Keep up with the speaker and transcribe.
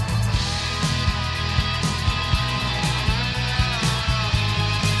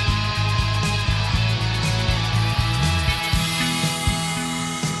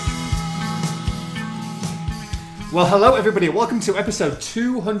Well, hello everybody. Welcome to episode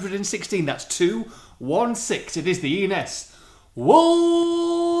 216. That's 216. It is the ENS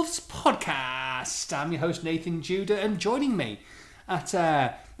Wolves podcast. I'm your host Nathan Judah, and joining me at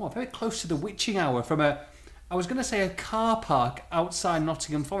very close to the witching hour from I was going to say a car park outside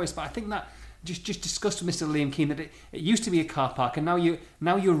Nottingham Forest, but I think that just discussed with Mr. Liam Keane that it used to be a car park, and now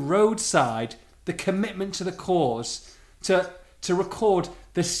you're roadside. The commitment to the cause to record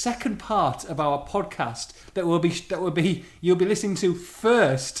the second part of our podcast that you'll be listening to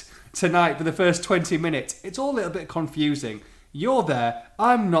first tonight for the first 20 minutes. It's all a little bit confusing. You're there,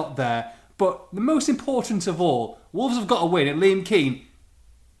 I'm not there, but the most important of all, Wolves have got to win, and Liam Keane,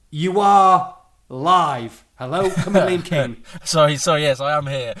 you are live. Hello, come on, Liam Keane. Sorry, yes, I am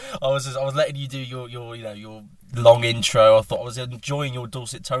here. I was letting you do your long intro. I thought I was enjoying your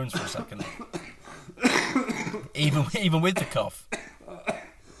dulcet tones for a second. even with the cough.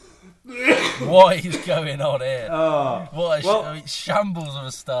 What is going on here? Shambles of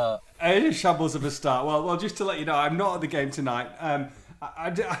a start. It is shambles of a start. Well, just to let you know, I'm not at the game tonight.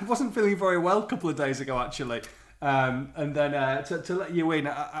 I wasn't feeling very well a couple of days ago, actually. And then to let you in,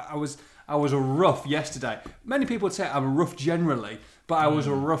 I was rough yesterday. Many people would say I'm rough generally, but I was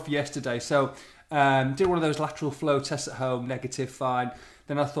rough yesterday. So did one of those lateral flow tests at home, negative, fine.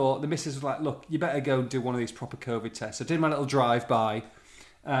 Then I thought, the missus was like, look, you better go and do one of these proper COVID tests. I did my little drive-by.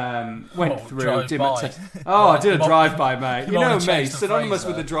 Went through, did my test. I did a drive-by, mate. You know me, synonymous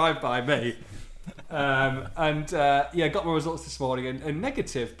with the drive-by, me. Got my results this morning and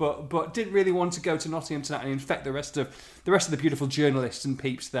negative, but didn't really want to go to Nottingham tonight and infect the rest of the beautiful journalists and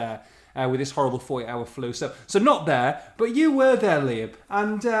peeps there with this horrible 48-hour flu. So not there, but you were there, Liam.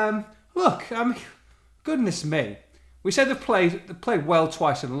 And look, goodness me, we said they've played well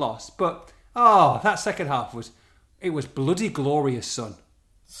twice and lost, but that second half was bloody glorious, son.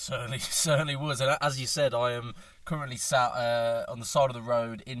 Certainly was. And as you said, I am currently sat on the side of the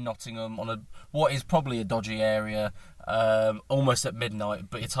road in Nottingham on what is probably a dodgy area, almost at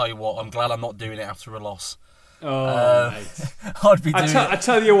midnight. But I tell you what, I'm glad I'm not doing it after a loss. Mate. I'd be doing it. I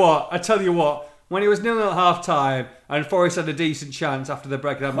tell you what. When it was 0-0 at half time and Forest had a decent chance after the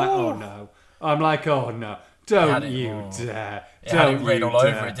break, I'm like, oh no. Don't you dare. It had it written all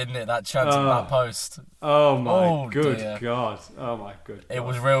over it, didn't it? That chance at that post. Oh my good God. Oh my good God. It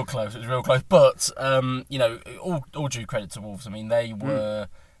was real close. But, all due credit to Wolves. I mean, they were...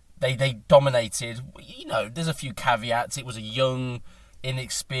 They dominated. There's a few caveats. It was a young,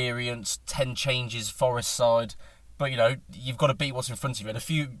 inexperienced, 10 changes Forest side. But, you've got to beat what's in front of you. And a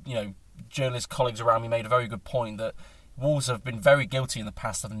few, journalist colleagues around me made a very good point that Wolves have been very guilty in the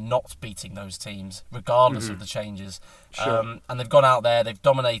past of not beating those teams, regardless of the changes. Sure. And they've gone out there, they've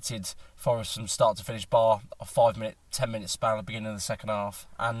dominated Forest from start to finish, bar a 5-minute, 10-minute span at the beginning of the second half.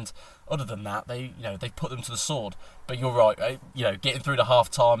 And other than that, they put them to the sword. But you're right, getting through to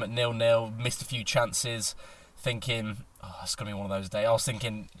half-time at 0-0, missed a few chances, thinking, it's going to be one of those days. I was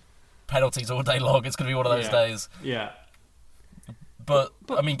thinking penalties all day long, it's going to be one of those days. Yeah. But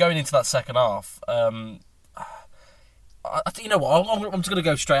I mean, going into that second half... I think, I'm just going to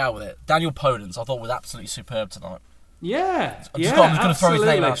go straight out with it. Daniel Podence, I thought, was absolutely superb tonight. Yeah, I'm just going to throw his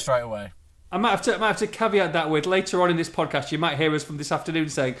name out straight away. I might have to caveat that with, later on in this podcast, you might hear us from this afternoon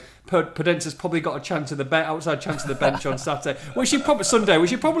saying Podence has probably got a chance of the outside chance of the bench on Saturday, which he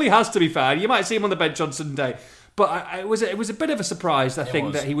probably has, to be fair. You might see him on the bench on Sunday. But it was a bit of a surprise, I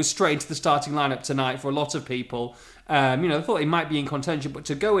think, that he was straight into the starting lineup tonight for a lot of people. They thought he might be in contention, but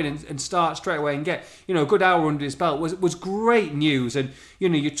to go in and start straight away and get a good hour under his belt was great news. And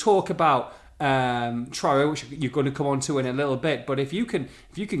you talk about Traore, which you're going to come on to in a little bit, but if you can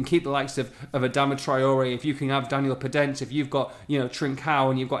keep the likes of Adama Traore, if you can have Daniel Podence, if you've got Trincao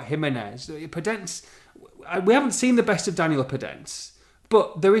and you've got Jimenez, Podence, we haven't seen the best of Daniel Podence,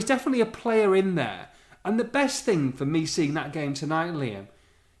 but there is definitely a player in there. And the best thing for me seeing that game tonight, Liam,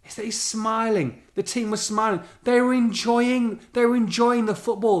 is that he's smiling. The team was smiling. They were enjoying the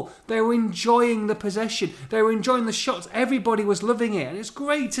football. They were enjoying the possession. They were enjoying the shots. Everybody was loving it. And it's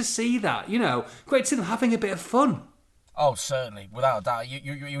great to see that, Great to see them having a bit of fun. Oh, certainly. Without a doubt.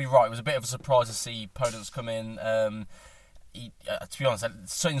 You're right. It was a bit of a surprise to see Podence come in. To be honest,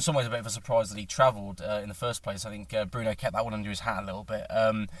 in some ways a bit of a surprise that he travelled in the first place. I think Bruno kept that one under his hat a little bit.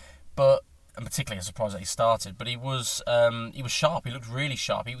 And particularly a surprise that he started, but he was sharp. He looked really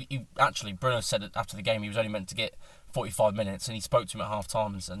sharp. He actually, Bruno said after the game he was only meant to get 45 minutes, and he spoke to him at half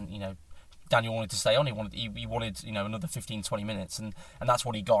times, and Daniel wanted to stay on. He wanted another 15-20 minutes, and that's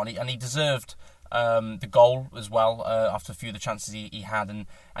what he got, and he deserved the goal as well after a few of the chances he had, and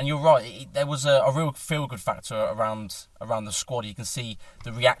you're right. There was a real feel-good factor around the squad. You can see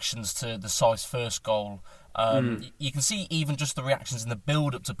the reactions to the Saïss first goal You can see even just the reactions in the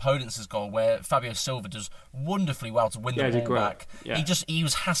build-up to Podence's goal, where Fabio Silva does wonderfully well to win the ball back. Yeah. He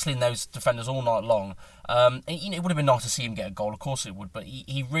was hassling those defenders all night long. It would have been nice to see him get a goal, of course it would, but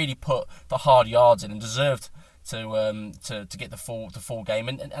he really put the hard yards in and deserved to get the full game.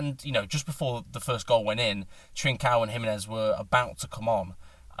 And just before the first goal went in, Trincao and Jimenez were about to come on.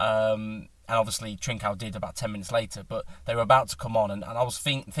 And obviously Trincao did about 10 minutes later, but they were about to come on, and I was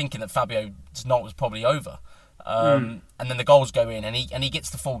thinking that Fabio's night was probably over. And then the goals go in, and he gets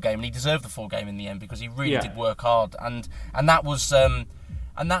the full game, and he deserved the full game in the end because he really did work hard, and that was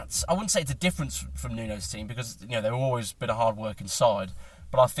and that's, I wouldn't say it's a difference from Nuno's team because they've always been a hard working side,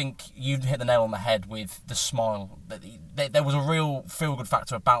 but I think you hit the nail on the head with the smile. There was a real feel good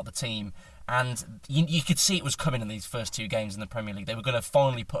factor about the team. And you could see it was coming in these first two games in the Premier League. They were going to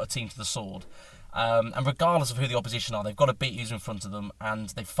finally put a team to the sword. And regardless of who the opposition are, they've got to beat who's in front of them. And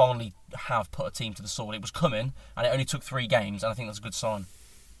they finally have put a team to the sword. It was coming, and it only took 3 games. And I think that's a good sign.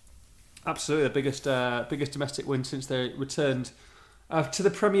 Absolutely, the biggest domestic win since they returned to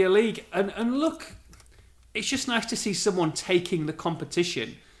the Premier League. And look, it's just nice to see someone taking the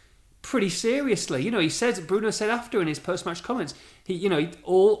competition pretty seriously. Bruno said after in his post-match comments,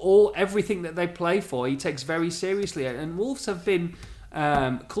 everything that they play for, he takes very seriously. And Wolves have been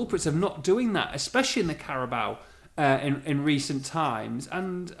culprits of not doing that, especially in the Carabao in recent times.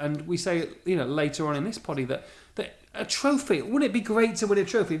 And we say, later on in this poddy that a trophy, wouldn't it be great to win a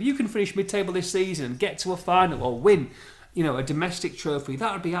trophy? If you can finish mid-table this season and get to a final or win, a domestic trophy,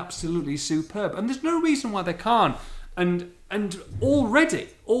 that would be absolutely superb. And there's no reason why they can't. And already,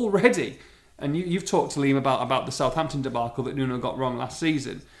 and you've talked to Liam about the Southampton debacle that Nuno got wrong last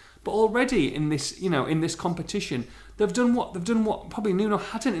season, but already in this competition, they've done what probably Nuno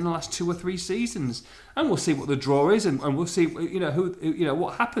hadn't in the last 2 or 3 seasons. And we'll see what the draw is, and we'll see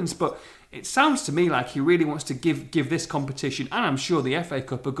what happens. But it sounds to me like he really wants to give this competition, and I'm sure the FA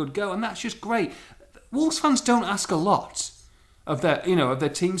Cup, a good go, and that's just great. Wolves fans don't ask a lot of their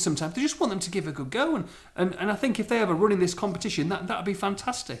team sometimes. They just want them to give a good go, and I think if they have a run in this competition, that would be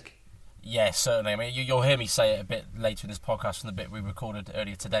fantastic. Yeah, certainly. I mean, you'll hear me say it a bit later in this podcast from the bit we recorded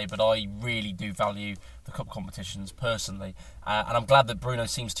earlier today, but I really do value the cup competitions personally, and I'm glad that Bruno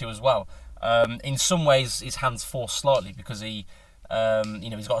seems to as well. In some ways, his hands forced slightly because he's got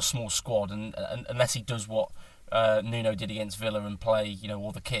a small squad, and unless he does what Nuno did against Villa and play,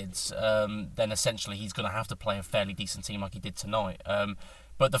 all the kids, then essentially he's going to have to play a fairly decent team like he did tonight.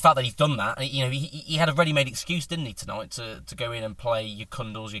 But the fact that he's done that, he had a ready-made excuse, didn't he, tonight, to go in and play your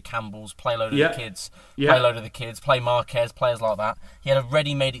Cundles, your Campbells, play a load of the kids, play Marquez, players like that. He had a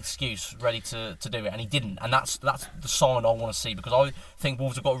ready-made excuse ready to do it, and he didn't. And that's the sign I want to see, because I think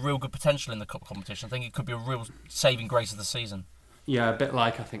Wolves have got real good potential in the cup competition. I think it could be a real saving grace of the season. Yeah, a bit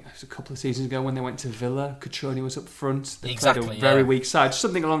like, I think it was a couple of seasons ago when they went to Villa, Cutrone was up front. They exactly, played a very weak side,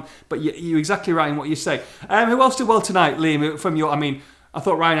 something along. But you're exactly right in what you say. Who else did well tonight, Liam? From your, I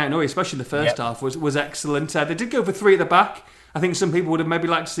thought Ryan Aït-Nouri, especially in the first half, was excellent. They did go for 3 at the back. I think some people would have maybe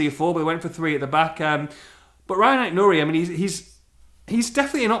liked to see a 4, but they went for 3 at the back. But Ryan Aït-Nouri, he's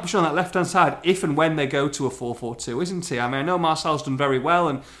definitely an option on that left-hand side if and when they go to a 4-4-2, isn't he? I know Marcel's done very well,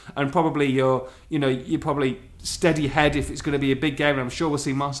 and probably you're probably steady head if it's going to be a big game, and I'm sure we'll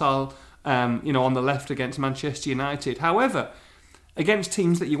see Marcel on the left against Manchester United. However, against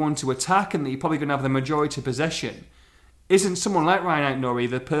teams that you want to attack and that you're probably going to have the majority of possession, isn't someone like Ryan Aït-Nouri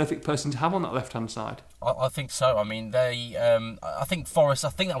the perfect person to have on that left-hand side? I think so. I think Forest,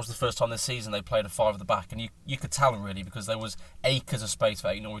 that was the first time this season they played a 5 at the back, and you could tell really because there was acres of space for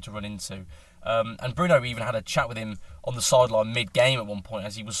Aït-Nouri to run into. And Bruno even had a chat with him on the sideline mid-game at one point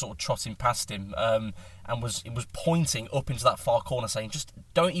as he was sort of trotting past him, and was pointing up into that far corner saying, just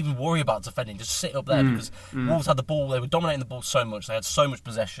don't even worry about defending, just sit up there, because Wolves had the ball, they were dominating the ball so much, they had so much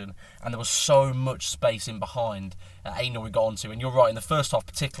possession, and there was so much space in behind Aït-Nouri got onto. And you're right, in the first half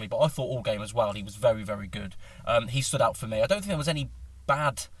particularly, but I thought all game as well, he was very, very good. He stood out for me. I don't think there was any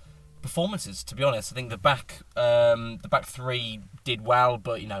bad performances, to be honest. I think the back 3 did well,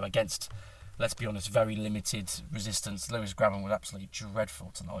 but against, let's be honest, very limited resistance. Lewis Grabban was absolutely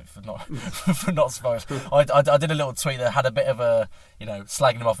dreadful tonight for not scoring. I did a little tweet that had a bit of a,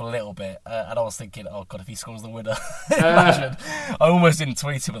 slagging him off a little bit, and I was thinking, oh God, if he scores the winner, imagine. I almost didn't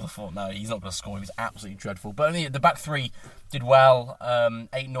tweet him, but I thought, no, he's not going to score. He was absolutely dreadful. But the back 3 did well.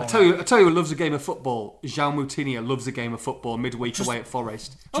 Aït-Nouri. I tell you who loves a game of football. João Moutinho loves a game of football midweek away at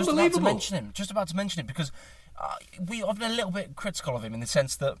Forest. Unbelievable. Just about to mention him, because I've been a little bit critical of him in the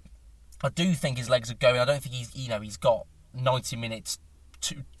sense that I do think his legs are going. I don't think he's got 90 minutes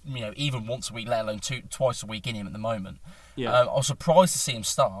even once a week, let alone twice a week in him at the moment. Yeah. I was surprised to see him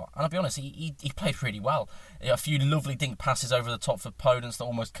start, and I'll be honest, he played really well. A few lovely dink passes over the top for Podence that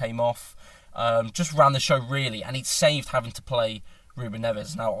almost came off. Just ran the show really, and he saved having to play Ruben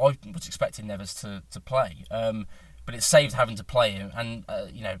Neves. Now I was expecting Neves to play, but it saved having to play him, and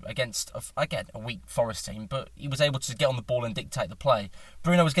against a weak Forest team, but he was able to get on the ball and dictate the play.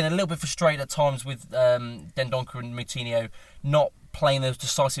 Bruno was getting a little bit frustrated at times with Dendoncker and Moutinho not playing those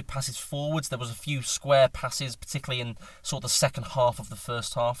decisive passes forwards. There was a few square passes, particularly in sort of the second half of the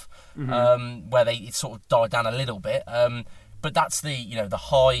first half, where it sort of died down a little bit. But that's the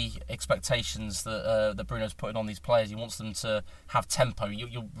high expectations that Bruno's putting on these players. He wants them to have tempo.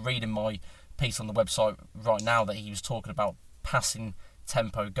 You'll read in my piece on the website right now that he was talking about passing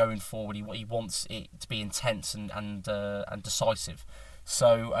tempo going forward. He wants it to be intense and decisive.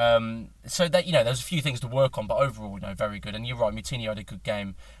 So that there's a few things to work on, but overall, very good. And you're right, Moutinho had a good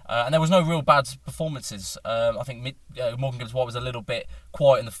game, and there was no real bad performances. I think Morgan Gibbs-White was a little bit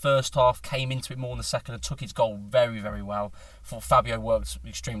quiet in the first half, came into it more in the second, and took his goal very, very well. I thought Fabio worked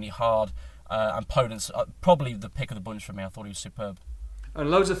extremely hard, and Podence probably the pick of the bunch for me. I thought he was superb. And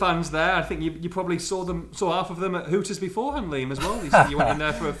loads of fans there. I think you probably saw half of them at Hooters beforehand, Liam, as well. You said you went in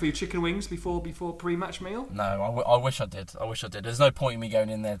there for a few chicken wings before pre-match meal. No, I wish I did. There's no point in me going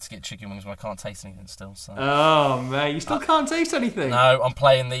in there to get chicken wings when I can't taste anything still. So. Oh mate, you still can't taste anything. No, I'm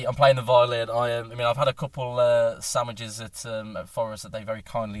playing the violin. I've had a couple sandwiches at Forest that they very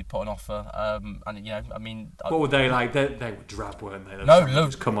kindly put on offer. What were they like? They were drab, weren't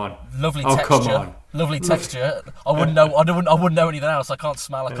they? Come on. Lovely texture. Come on. Lovely texture. I wouldn't know anything else. I can't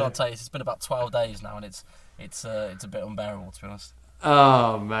smell. I can't taste. It's been about 12 days now, and it's a bit unbearable, to be honest.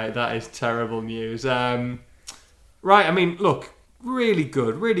 Oh mate, that is terrible news. Right, look, really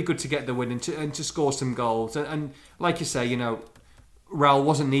good to get the win and to score some goals. And like you say, Raul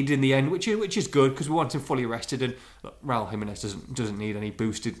wasn't needed in the end, which is good because we want him fully rested. And look, Raul Jimenez doesn't need any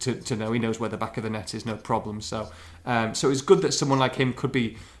boosted to know. He knows where the back of the net is, no problem. So it's good that someone like him could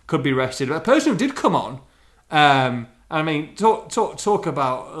be rested. But a person who did come on, talk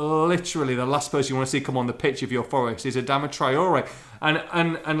about literally the last person you want to see come on the pitch of your Forest is Adama Traore.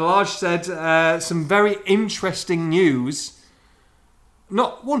 And Large said some very interesting news.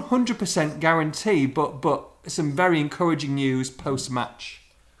 Not 100% guarantee, but some very encouraging news post-match.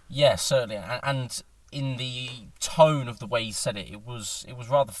 Yeah, certainly. And in the tone of the way he said it, it was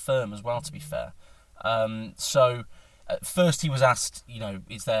rather firm as well, to be fair. So at first he was asked,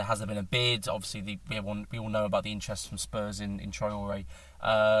 has there been a bid? Obviously, we all know about the interest from Spurs in Traore.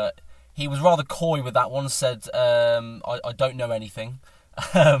 He was rather coy with that one, said, I don't know anything.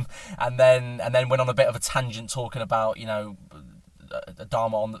 and then went on a bit of a tangent talking about,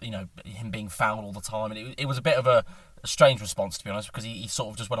 Adama on him being fouled all the time, and it was a bit of a strange response, to be honest, because he sort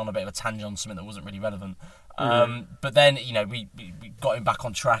of just went on a bit of a tangent on something that wasn't really relevant. But then we got him back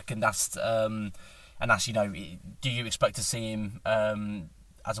on track and asked do you expect to see him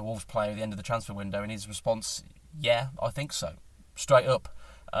as a Wolves player at the end of the transfer window? And his response, yeah, I think so, straight up.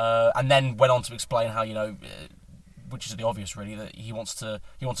 And then went on to explain how which is the obvious really, that he wants a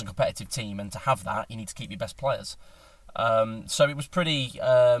competitive team, and to have that you need to keep your best players. So it was pretty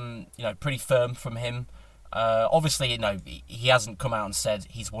firm from him. Obviously, he hasn't come out and said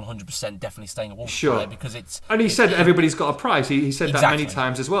he's 100% definitely staying at Wolves. Sure, because it's. And he said everybody's got a price. He said that many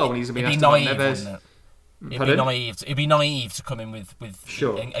times as well when he's been asked about Neves. It'd be naive to come in with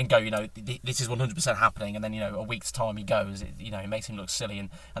sure. and go, this is 100% happening, and then a week's time he goes. It makes him look silly, and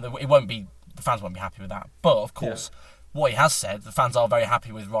it won't be. The fans won't be happy with that. But of course. Yeah. What he has said, the fans are very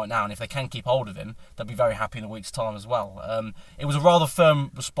happy with right now, and if they can keep hold of him, they'll be very happy in a week's time as well. It was a rather firm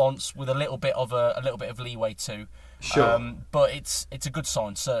response with a little bit of leeway too. Sure. But it's a good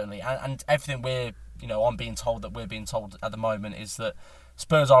sign certainly, and everything we're being told at the moment is that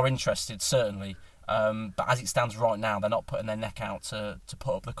Spurs are interested certainly, but as it stands right now, they're not putting their neck out to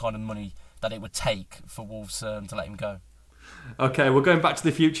put up the kind of money that it would take for Wolves to let him go. Okay, we're going back to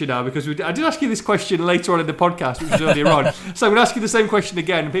the future now because I did ask you this question later on in the podcast, which was earlier on. So I'm going to ask you the same question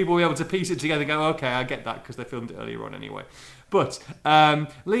again, and people will be able to piece it together and go, okay, I get that because they filmed it earlier on anyway. But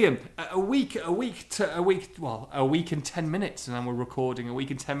Liam, a week and 10 minutes, and then we're recording a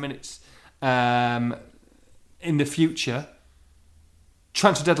week and 10 minutes in the future.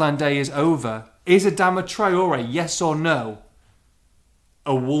 Transfer deadline day is over. Is Adama Traore, yes or no,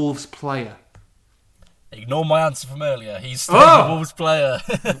 a Wolves player? Ignore my answer from earlier. He's still a Wolves player.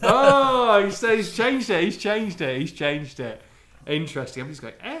 He's changed it. Interesting. I'm just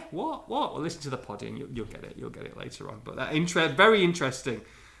going, what? Well, listen to the pod and you'll get it. You'll get it later on. But that very interesting.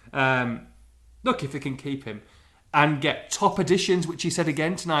 Look, if we can keep him. and get top additions, which he said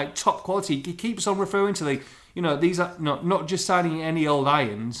again tonight, top quality. He keeps on referring to these are not just signing any old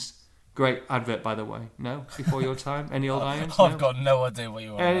irons. Great advert, by the way. No, before your time, any old irons? I've got no idea what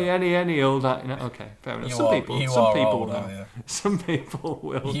you are. Any old irons? No? Okay, fair enough. Some people will. Some people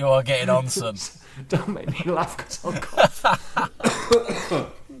will. You are getting on, son. Don't make me laugh because I'll cough.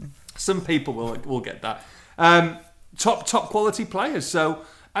 Some people will get that. Top quality players. So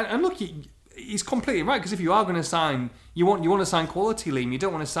and look, he's completely right, because if you are going to sign, you want to sign quality, Liam. You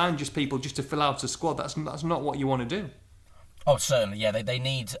don't want to sign just people just to fill out a squad. That's not what you want to do. Oh, certainly, yeah. They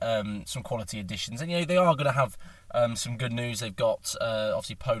need some quality additions, and they are going to have some good news. They've got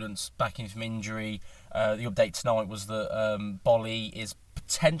obviously Podence back in from injury. The update tonight was that Bolly is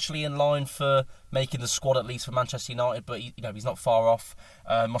potentially in line for making the squad, at least for Manchester United, but he's not far off.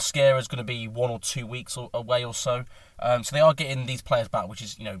 Mosquera is going to be 1 or 2 weeks away or so. So they are getting these players back, which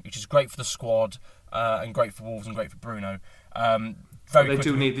is great for the squad and great for Wolves and great for Bruno. They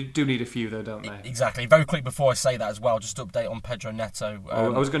do need a few though, don't they? Exactly. Very quick before I say that as well, just to update on Pedro Neto. I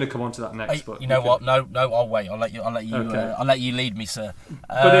was going to come on to that next, but you know what? No, I'll wait. I'll let you. Okay. I'll let you lead me, sir.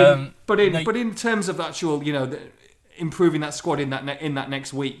 But in terms of actual, improving that squad in that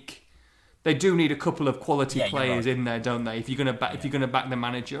next week, they do need a couple of quality players in there, don't they? If you're going to back the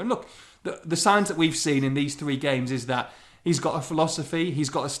manager, and look, the signs that we've seen in these 3 games is that he's got a philosophy, he's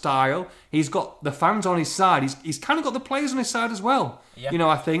got a style, he's got the fans on his side, he's kind of got the players on his side as well. Yeah.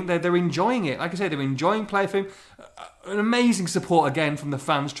 I think they're enjoying it. Like I say, they're enjoying playing for him. An amazing support again from the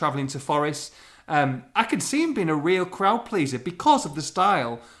fans travelling to Forest. I could see him being a real crowd pleaser because of the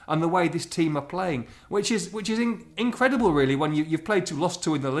style and the way this team are playing, which is incredible, really. When you've played 2, lost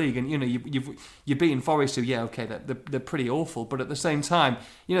 2 in the league, and you've beaten Forest, who they're pretty awful, but at the same time,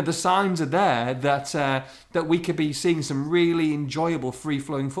 the signs are there that we could be seeing some really enjoyable free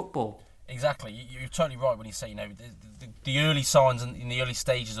flowing football. Exactly, you're totally right when you say the early signs in the early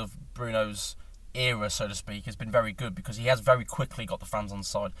stages of Bruno's era, so to speak, has been very good, because he has very quickly got the fans on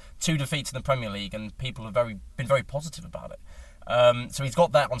side. 2 defeats in the Premier League, and people have been very positive about it. So he's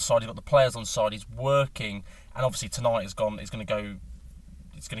got that on side. He's got the players on side. He's working, and obviously tonight it's going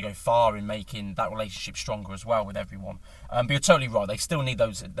to go far in making that relationship stronger as well with everyone. But you're totally right. They still need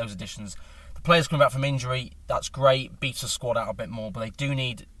those additions. The players coming back from injury, that's great. Beats the squad out a bit more, but they do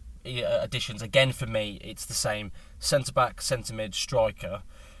need additions. Again, for me, it's the same: centre back, centre mid, striker.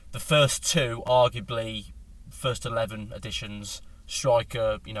 The first 2, arguably, first 11 additions.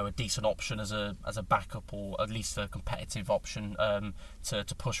 Striker, a decent option as a backup, or at least a competitive option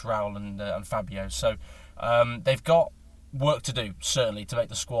to push Raul and Fabio. So they've got work to do, certainly, to make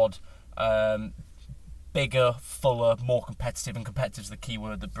the squad bigger, fuller, more competitive, and competitive is the key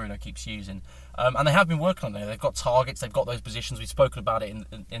word that Bruno keeps using. And they have been working on it. They've got targets, they've got those positions. We've spoken about it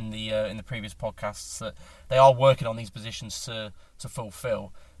in the previous podcasts, that they are working on these positions to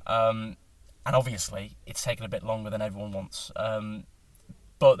fulfil. And obviously, it's taken a bit longer than everyone wants.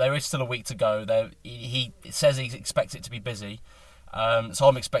 But there is still a week to go. He says he expects it to be busy. So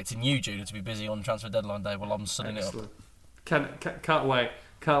I'm expecting you, Judah, to be busy on transfer deadline day while I'm sunning it up. Can't wait.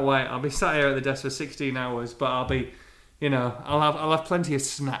 I'll be sat here at the desk for 16 hours, but I'll be, I'll have plenty of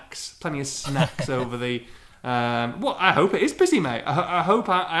snacks over the. I hope it is busy, mate. I hope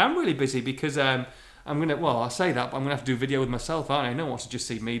I am really busy, because I say that, but I'm gonna have to do a video with myself, aren't I? No one wants to just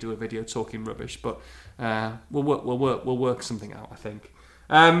see me do a video talking rubbish, but we'll work something out, I think.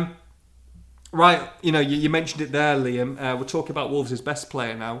 Right, you mentioned it there, Liam. We're talking about Wolves' best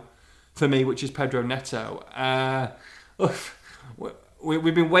player now, for me, which is Pedro Neto.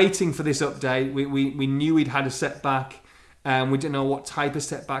 We've been waiting for this update. We knew he'd had a setback, and we didn't know what type of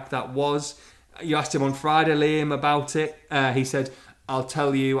setback that was. You asked him on Friday, Liam, about it. He said, I'll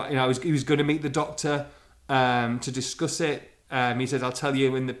tell you, he was going to meet the doctor to discuss it. He said, I'll tell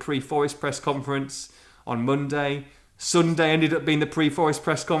you in the pre-Forest press conference on Monday. Sunday ended up being the pre-Forest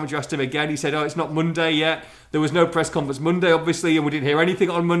press conference. You asked him again. He said, it's not Monday yet. There was no press conference Monday, obviously, and we didn't hear anything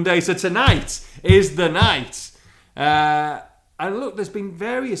on Monday. So tonight is the night. And look, there's been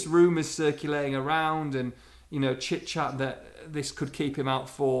various rumours circulating around, and chit-chat that this could keep him out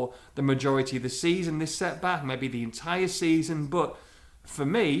for the majority of the season, this setback, maybe the entire season. But for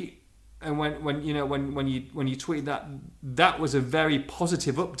me, and when you tweet that was a very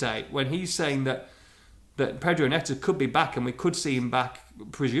positive update, when he's saying that Pedro Neto could be back, and we could see him back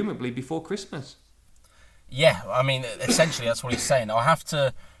presumably before Christmas. Yeah, I mean, essentially that's what he's saying. I'll have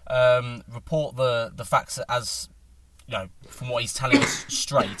to report the facts as from what he's telling us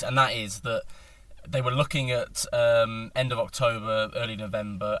straight, and that is that they were looking at end of October, early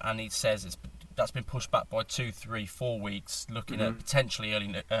November, and he says that's been pushed back by 2, 3, 4 weeks, looking at potentially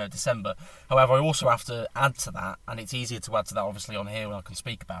early December. However, I also have to add to that, and it's easier to add to that obviously on here when I can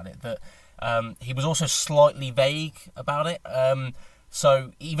speak about it, that he was also slightly vague about it.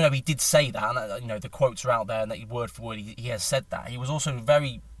 So even though he did say that, and the quotes are out there, and that word for word he has said that, he was also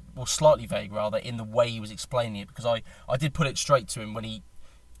slightly vague rather in the way he was explaining it, because I did put it straight to him when he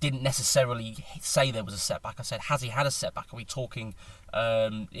didn't necessarily say there was a setback. I said, has he had a setback? Are we talking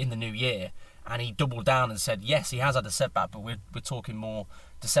in the new year? And he doubled down and said, yes, he has had a setback, but we're talking more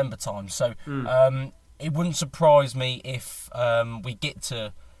December time. So it wouldn't surprise me if we get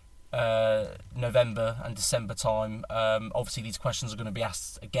to November and December time. Obviously, these questions are going to be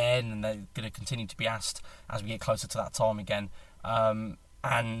asked again, and they're going to continue to be asked as we get closer to that time again.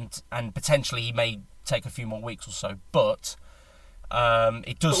 And potentially he may take a few more weeks or so, but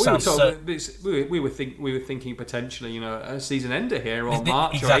it does sound. We were thinking potentially, a season ender here, or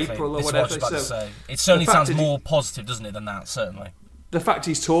March or April or whatever. It certainly sounds more positive, doesn't it, than that? Certainly. The fact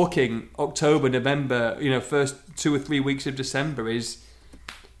he's talking October, November, first 2 or 3 weeks of December is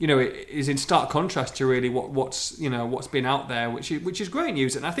in stark contrast to really what's been out there, which is great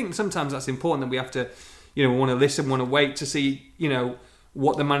news. And I think sometimes that's important, that we have to, want to listen, want to wait to see,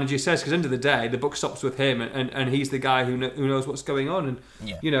 what the manager says, because end of the day, the buck stops with him, and he's the guy who knows what's going on.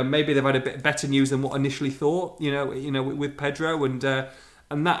 And maybe they've had a bit better news than what initially thought. With Pedro, and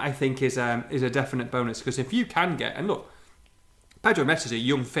that I think is a definite bonus, because if you can get, and look, Pedro Neto is a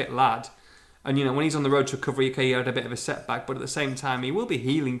young fit lad, and when he's on the road to recovery, okay, he had a bit of a setback, but at the same time he will be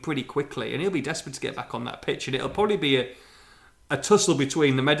healing pretty quickly, and he'll be desperate to get back on that pitch, and it'll probably be a tussle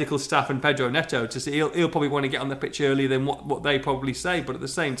between the medical staff and Pedro Neto to see. He'll probably want to get on the pitch earlier than what they probably say, but at the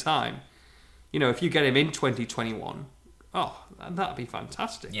same time, if you get him in 2021, that'd be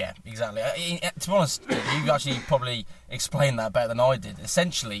fantastic. Yeah, exactly. To be honest, you actually probably explained that better than I did.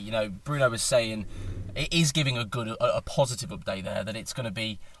 Essentially, Bruno was saying it is giving a positive update there, that it's going to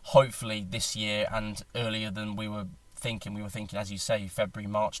be hopefully this year and earlier than we were thinking. We were thinking, as you say, February,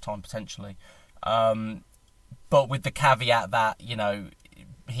 March time potentially. But with the caveat that,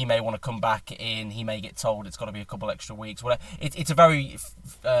 he may want to come back in, he may get told it's got to be a couple extra weeks. Whatever. It's a very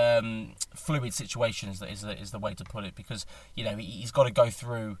fluid situation, is the way to put it, because, he's got to go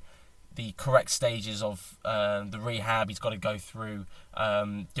through the correct stages of the rehab. He's got to go through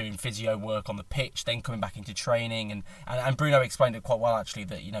doing physio work on the pitch, then coming back into training, and Bruno explained it quite well actually,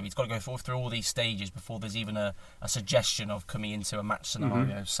 that he's got to go through all these stages before there's even a suggestion of coming into a match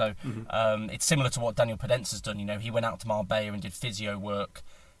scenario. So it's similar to what Daniel Podence's done. He went out to Marbella and did physio work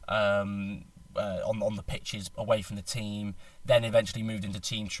on the pitches away from the team, then eventually moved into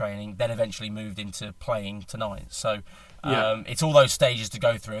team training, then eventually moved into playing tonight. So it's all those stages to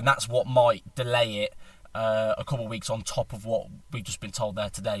go through, and that's what might delay it a couple of weeks on top of what we've just been told there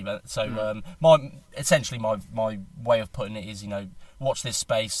today. But so my way of putting it is, watch this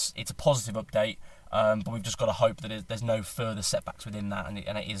space. It's a positive update, but we've just got to hope that there's no further setbacks within that, and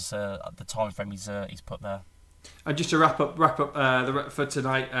it is the time frame he's put there. And just to wrap up for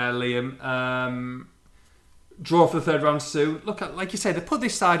tonight, Liam, draw for the third round soon. Look, like you say, they put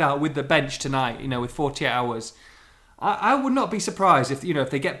this side out with the bench tonight, with 48 hours. I would not be surprised if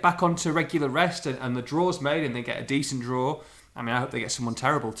they get back onto regular rest and the draw's made and they get a decent draw. I mean, I hope they get someone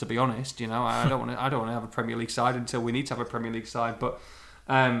terrible, to be honest. I don't want to have a Premier League side until we need to have a Premier League side. But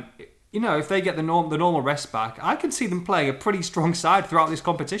if they get the normal rest back, I can see them playing a pretty strong side throughout this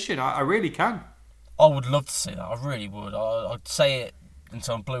competition. I really can. I would love to see that. I really would. I'd say it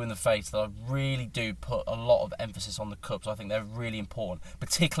until I'm blue in the face that I really do put a lot of emphasis on the cups. I think they're really important,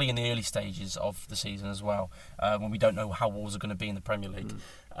 particularly in the early stages of the season as well, when we don't know how Wolves are going to be in the Premier League.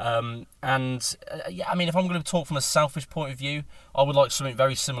 I mean, if I'm going to talk from a selfish point of view, I would like something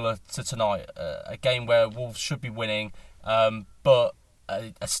very similar to tonight. A game where Wolves should be winning, but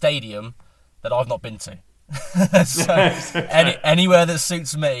a stadium that I've not been to. So anywhere that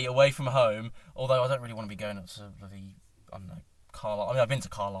suits me away from home, although I don't really want to be going up to bloody, I don't know, Carlisle. I mean, I've been to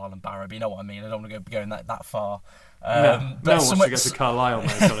Carlisle and Barrow, but you know what I mean. I don't want to be going that far. No one wants to go to Carlisle,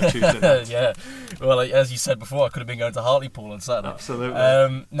 mate, on a Tuesday night. Yeah. Well, as you said before, I could have been going to Hartlepool on Saturday.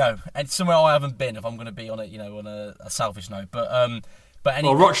 Absolutely. No, and somewhere I haven't been, if I'm going to be on it, on a selfish note. But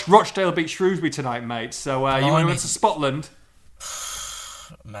anyway. Well, Rochdale beat Shrewsbury tonight, mate. So you want to go to Scotland?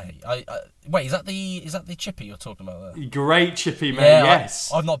 Mate, wait. Is that the chippy you're talking about there? Great chippy, mate. Yeah,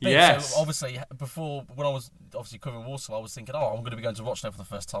 Yes, I've not been. Yes. So obviously, before when I was obviously covering Walsall, I was thinking, I'm going to be going to Rochdale for the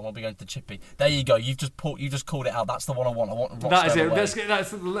first time. I'll be going to the chippy. There you go. You've just called it out. That's the one I want. I want Rochdale that is it. away.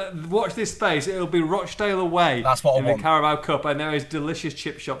 That's watch this space. It'll be Rochdale away. That's what I in want. The Carabao Cup, and there is delicious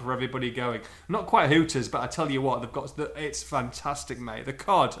chip shop for everybody going. Not quite Hooters, but I tell you what, they've got. It's fantastic, mate. The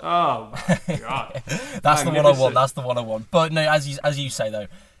cod. Oh my god. That's the one I want. That's the one I want. But no, as you say though,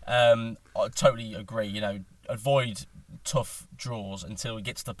 I totally agree. You know, avoid tough draws until we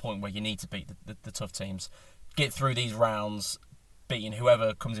get to the point where you need to beat the tough teams. Get through these rounds, beating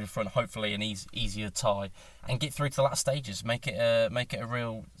whoever comes in front. Hopefully, an easier tie, and get through to the last stages. Make it a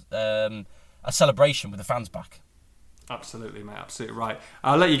real a celebration with the fans back. Absolutely, mate. Absolutely right.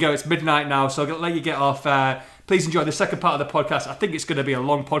 I'll let you go. It's midnight now, so I'll let you get off. Please enjoy the second part of the podcast. I think it's going to be a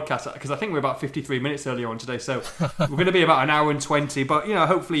long podcast because I think we're about 53 minutes earlier on today, so we're going to be about an hour and 20. But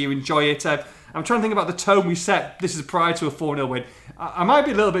hopefully you enjoy it. I'm trying to think about the tone we set. This is prior to a 4-0 win. I might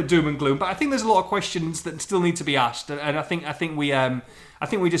be a little bit doom and gloom, but I think there's a lot of questions that still need to be asked, and I think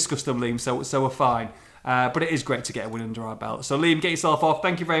we discussed them, Liam. So we're fine. But it is great to get a win under our belt. So Liam, get yourself off.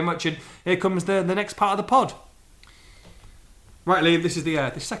 Thank you very much, and here comes the next part of the pod. Right, Liam, this is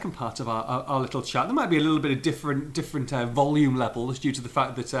the second part of our little chat. There might be a little bit of different volume levels due to the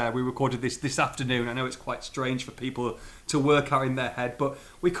fact that we recorded this afternoon. I know it's quite strange for people to work out in their head, but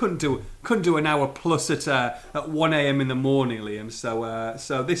we couldn't do an hour plus at 1 a.m. in the morning, Liam.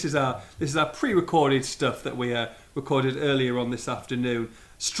 So this is our pre-recorded stuff that we recorded earlier on this afternoon.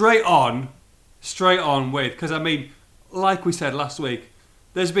 Straight on with, because I mean, like we said last week,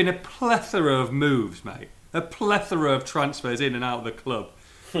 there's been a plethora of moves, mate. A plethora of transfers in and out of the club.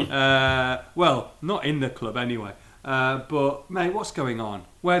 Well, not in the club anyway. But, mate, what's going on?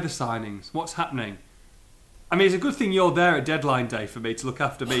 Where are the signings? What's happening? I mean, it's a good thing you're there at deadline day for me to look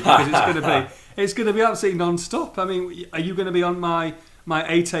after me because it's going to be absolutely non-stop. I mean, are you going to be on my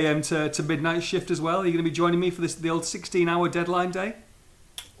 8 a.m. to midnight shift as well? Are you going to be joining me for the old 16-hour deadline day?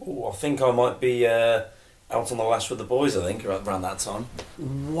 Oh, I think I might be out on the lash with the boys. I think around that time.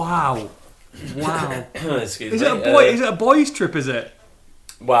 Wow. Excuse me. Is it a boys' trip? Is it?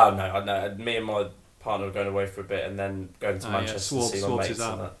 Well, no. Me and my partner are going away for a bit, and then going to Manchester to see my mates.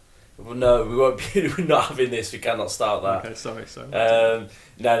 And that. Well, no, we won't be. We're not having this. We cannot start that. Okay, sorry.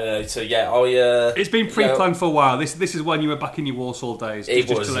 No. So yeah, it's been pre-planned for a while. This is when you were back in your Warsaw days. Just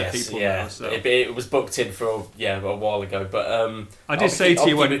to let people know. So. It was booked in for a while ago, but I did say to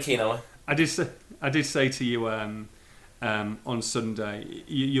you when I did say to you on Sunday,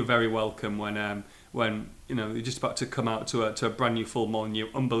 you're very welcome when you're just about to come out to a brand new full Molineux,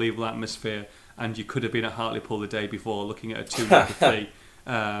 unbelievable atmosphere, and you could have been at Hartlepool the day before looking at a 2 fee,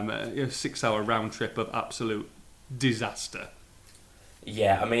 a 6-hour round trip of absolute disaster.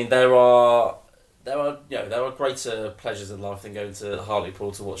 Yeah, I mean there are greater pleasures in life than going to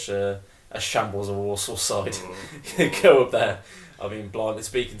Hartlepool to watch a shambles of Walsall side go up there. I mean, blindly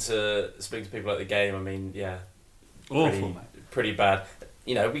speaking to people at the game. I mean, yeah. Awful, pretty bad.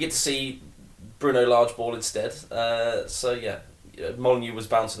 We get to see Bruno large ball instead. So yeah, Molineux was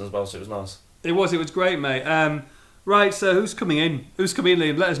bouncing as well, so it was nice. It was great, mate. Right, so who's coming in,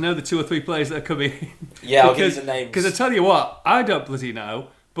 Liam? Let us know the 2 or 3 players that are coming in. Yeah, I'll give you the names. Because I tell you what, I don't bloody know,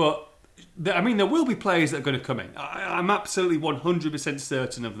 but there will be players that are going to come in. I'm absolutely 100%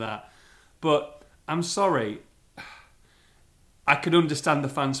 certain of that. But I'm sorry, I can understand the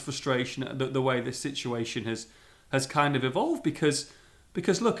fans' frustration at the way this situation has kind of evolved because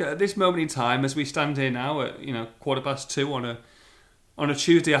look, at this moment in time, as we stand here now at 2:15 on a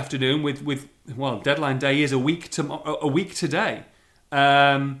Tuesday afternoon with deadline day is a week today.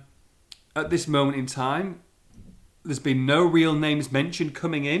 At this moment in time, there's been no real names mentioned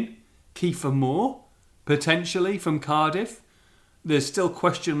coming in. Kiefer Moore potentially from Cardiff. There's still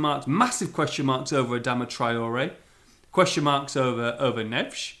question marks, massive question marks over Adama Traore, question marks over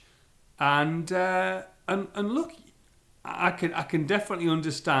Neves, and look, I can definitely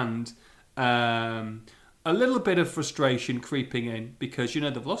understand a little bit of frustration creeping in because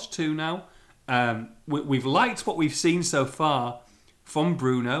they've lost 2 now. We've liked what we've seen so far from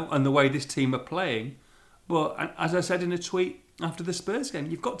Bruno and the way this team are playing, but as I said in a tweet after the Spurs game,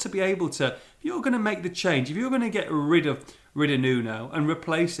 you've got to be able to. If you're going to make the change, if you're going to get rid of Nuno and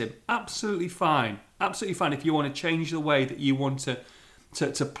replace him, absolutely fine. If you want to change the way that you want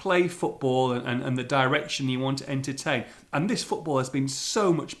to play football and the direction you want to entertain. And this football has been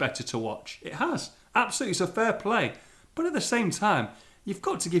so much better to watch. It has. Absolutely. So fair play. But at the same time, you've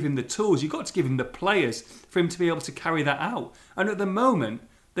got to give him the tools. You've got to give him the players for him to be able to carry that out. And at the moment,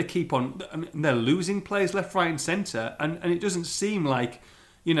 they're losing players left, right and centre. And it doesn't seem like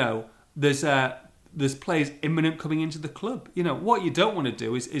you know, there's players imminent coming into the club. You know, what you don't want to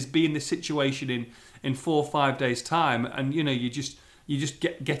do is be in this situation in 4 or 5 days' time, and you know you just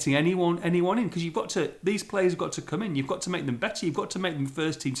getting anyone in, because these players have got to come in. You've got to make them better. You've got to make them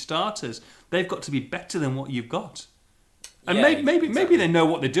first team starters. They've got to be better than what you've got. And maybe they know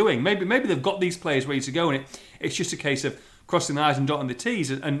what they're doing. Maybe they've got these players ready to go, and it's just a case of crossing the I's and dotting the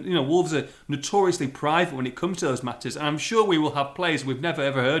T's. And you know, Wolves are notoriously private when it comes to those matters. And I'm sure we will have players we've never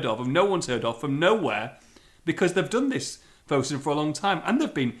ever heard of, and no one's heard of, from nowhere, because they've done this for a long time, and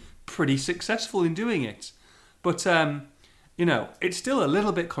they've been pretty successful in doing it. But you know, it's still a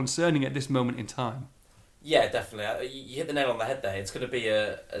little bit concerning at this moment in time. Yeah, definitely. You hit the nail on the head there. It's going to be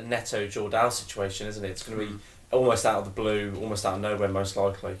a Neto Jordao situation, isn't it? It's going to be almost out of the blue, almost out of nowhere, most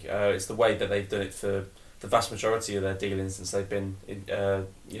likely. It's the way that they've done it for the vast majority of their dealings since they've been, the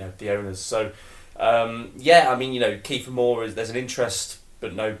owners. So, I mean, you know, Kiefer Moore, there's an interest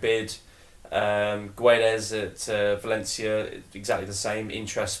but no bid. Guedes at Valencia, exactly the same,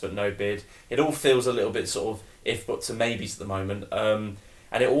 interest but no bid. It all feels a little bit sort of if but to maybes at the moment, and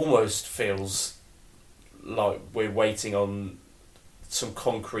it almost feels like we're waiting on some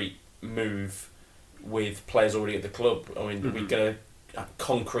concrete move with players already at the club. I mean, we're going to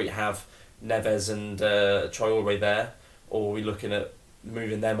concrete have Neves and Traore there, or are we looking at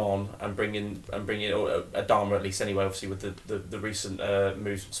moving them on and bringing or Adama at least anyway, obviously with the recent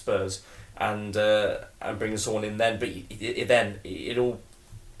moves from Spurs, and bringing someone in then. But it all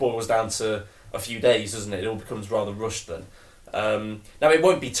boils down to a few days, doesn't it? It all becomes rather rushed then. Now it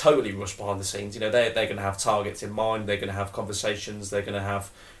won't be totally rushed behind the scenes. You know, they're going to have targets in mind. They're going to have conversations. They're going to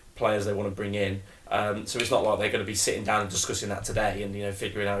have players they want to bring in. So it's not like they're going to be sitting down and discussing that today and, you know,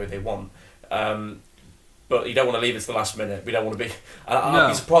 figuring out who they want. But you don't want to leave it to the last minute. We don't want to be.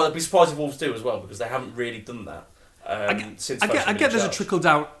 I'd be surprised if Wolves do as well, because they haven't really done that since. I get there's a trickle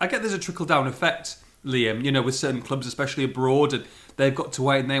down. I get there's a trickle down effect, Liam. You know, with certain clubs, especially abroad, and they've got to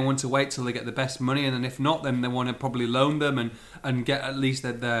wait, and they want to wait till they get the best money, and then if not, then they want to probably loan them and get at least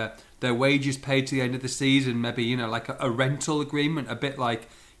their wages paid to the end of the season. Maybe, you know, like a rental agreement, a bit like,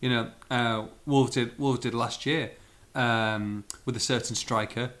 you know, Wolves did last year. With a certain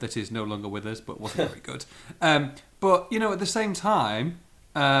striker that is no longer with us, but wasn't very good. But, you know, at the same time,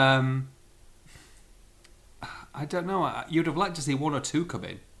 I don't know. You'd have liked to see one or two come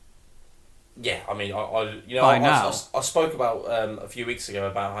in. Yeah, I mean, I spoke about a few weeks ago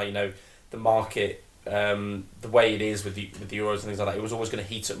about how, you know, the market, the way it is with the Euros and things like that, it was always going to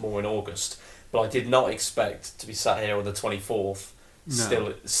heat up more in August. But I did not expect to be sat here on the 24th,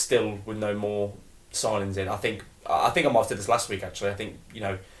 still with no more signings in. I think I might have said this last week, actually. I think, you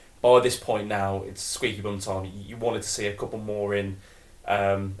know, by this point now, it's squeaky bum time. You wanted to see a couple more in,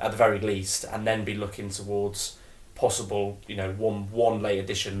 at the very least, and then be looking towards possible, you know, one late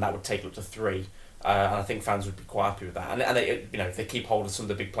edition that would take up to 3. And I think fans would be quite happy with that. And they, you know, if they keep hold of some of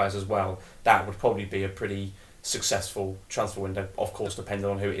the big players as well, that would probably be a pretty successful transfer window, of course, depending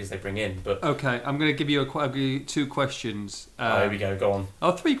on who it is they bring in. But okay, I'm going to give you 2 questions. Here we go. Go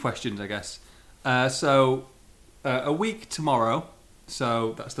on. 3 questions, I guess. So a week tomorrow,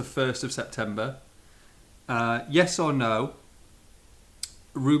 so that's the 1st of September. Yes or no,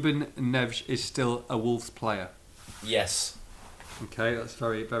 Ruben Neves is still a Wolves player? Yes. Okay, that's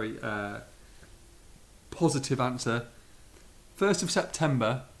very, very positive answer. 1st of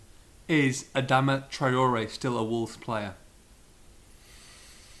September, is Adama Traore still a Wolves player?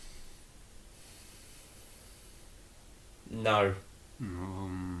 No.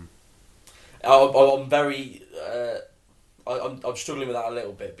 I'm very. I'm struggling with that a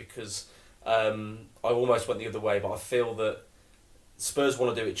little bit, because I almost went the other way, but I feel that Spurs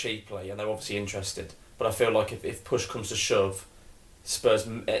want to do it cheaply and they're obviously interested. But I feel like if push comes to shove, Spurs,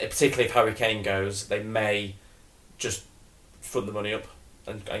 particularly if Harry Kane goes, they may just front the money up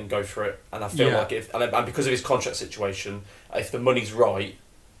and go for it. And I feel like and because of his contract situation, if the money's right,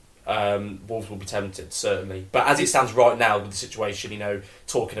 Wolves will be tempted, certainly. But as it stands right now with the situation, you know,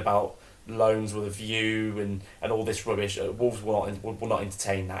 talking about loans with a view and all this rubbish, Wolves will not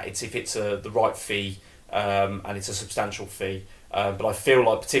entertain that. It's if it's the right fee and it's a substantial fee. But I feel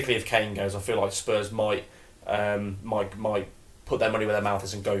like, particularly if Kane goes, I feel like Spurs might put their money where their mouth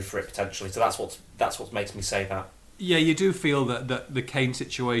is and go for it potentially. So that's what makes me say that. Yeah, you do feel that the Kane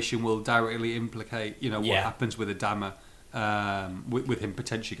situation will directly implicate, you know, what happens with Adama, with him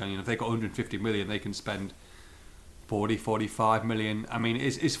potentially going. You know, if they've got 150 million, they can spend 40, 45 million. I mean,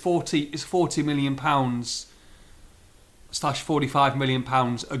 is 40 million pounds / 45 million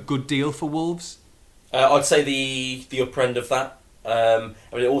pounds a good deal for Wolves? I'd say the upper end of that. I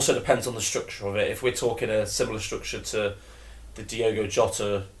mean, it also depends on the structure of it. If we're talking a similar structure to the Diogo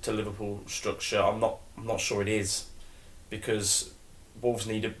Jota to Liverpool structure. I'm not sure it is, because Wolves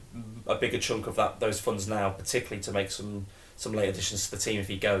need a bigger chunk of those funds now, particularly to make some late additions to the team if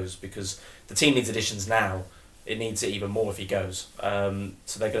he goes, because the team needs additions now. It needs it even more if he goes.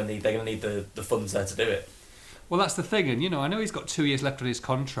 So they're going to need the funds there to do it. Well, that's the thing, and I know he's got 2 years left on his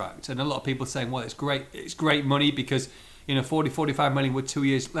contract, and a lot of people are saying, well, it's great money because 40-45 million with 2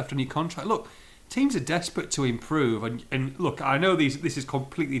 years left on your contract. Look, teams are desperate to improve, and look, I know this is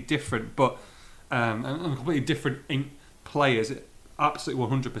completely different, but and completely different in players, absolutely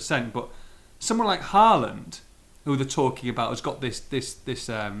 100%. But someone like Haaland, who they're talking about, has got this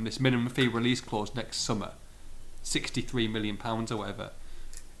minimum fee release clause next summer, £63 million or whatever.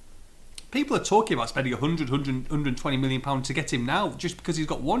 People are talking about spending 120 million pounds to get him now, just because he's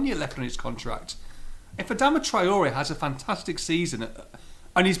got 1 year left on his contract. If Adama Traore has a fantastic season,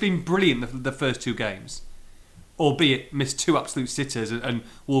 and he's been brilliant the first 2 games, albeit missed 2 absolute sitters, and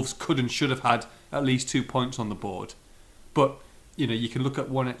Wolves could and should have had at least 2 points on the board. But you can look at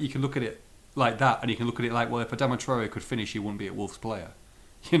it like that, and you can look at it like, well, if Adama Traore could finish, he wouldn't be a Wolves player,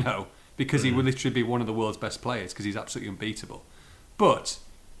 because he would literally be one of the world's best players, because he's absolutely unbeatable. But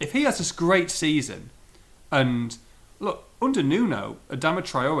if he has this great season, and look, under Nuno, Adama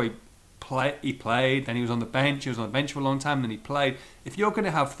Traore he played, then he was on the bench for a long time, then he played. If you're going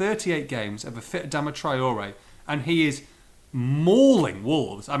to have 38 games of a fit Adama Traore, and he is mauling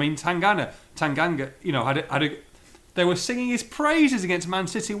Wolves, I mean, Tanganga, they were singing his praises against Man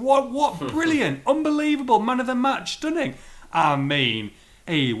City. What brilliant, unbelievable, man of the match, stunning. I mean,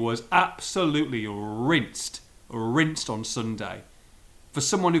 he was absolutely rinsed on Sunday. For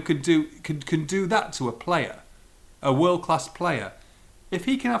someone who can do that to a player, a world-class player, if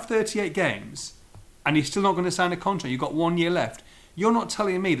he can have 38 games and he's still not going to sign a contract, you've got 1 year left, you're not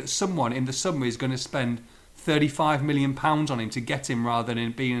telling me that someone in the summer is going to spend £35 million on him to get him rather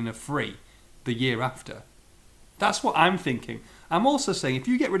than being in a free the year after. That's what I'm thinking. I'm also saying, if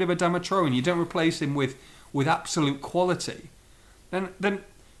you get rid of Adama Traore and you don't replace him with absolute quality, then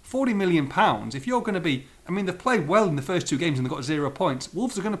 £40 million, if you're going to be... I mean, they've played well in the first 2 games and they've got 0 points.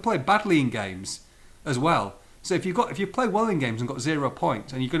 Wolves are going to play badly in games as well. So if you play well in games and got 0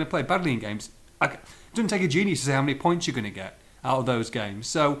 points, and you're going to play badly in games, it doesn't take a genius to say how many points you're going to get out of those games.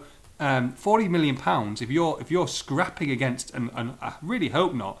 So £40 million, if you're scrapping against, and I really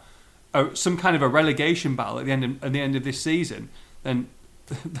hope not, some kind of a relegation battle at the end of this season, then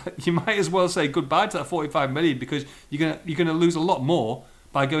you might as well say goodbye to that 45 million, because you're going to lose a lot more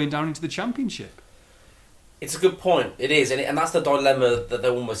by going down into the Championship. It's a good point. It is, and that's the dilemma that they're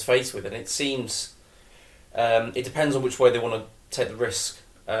almost faced with. And it seems it depends on which way they want to take the risk.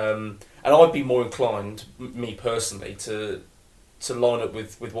 And I'd be more inclined, me personally, to line up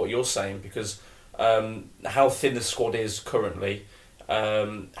with what you're saying, because how thin the squad is currently,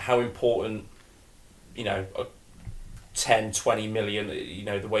 how important 10, 20 million,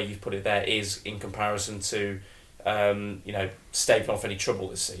 the way you've put it there, is in comparison to staving off any trouble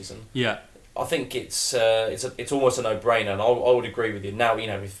this season. Yeah. I think it's almost a no-brainer, and I would agree with you. Now,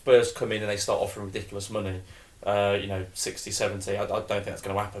 if Spurs come in and they start offering ridiculous money, 60, 70, I don't think that's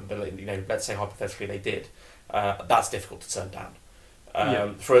going to happen. But let's say hypothetically they did, that's difficult to turn down. And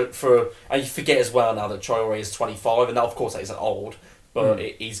you forget as well now that Traore is 25, and now of course that isn't old, but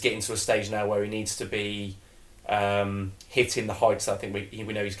he's getting to a stage now where he needs to be hitting the heights that I think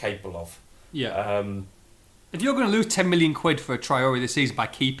we know he's capable of. Yeah. If you're going to lose 10 million quid for a Traore this season by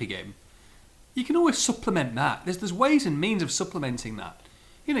keeping him, you can always supplement that. There's ways and means of supplementing that.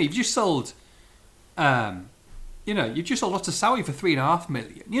 You've just sold, you've just sold Otasowie for £3.5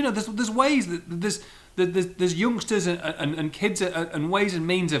 million. There's ways that there's youngsters and kids and ways and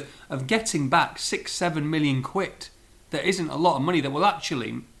means of getting back 6-7 million quid. There isn't a lot of money that will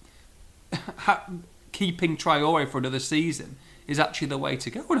actually keeping Traore for another season is actually the way to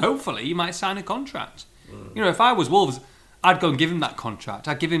go. And hopefully he might sign a contract. If I was Wolves, I'd go and give him that contract.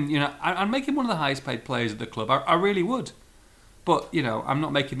 I'd give him, I'd make him one of the highest paid players at the club. I really would. But, I'm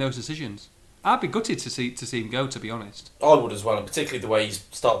not making those decisions. I'd be gutted to see him go, to be honest. I would as well, and particularly the way he's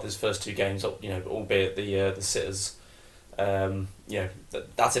started his first 2 games, albeit the sitters.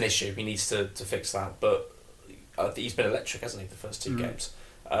 That's an issue. He needs to fix that. But he's been electric, hasn't he, the first 2 games?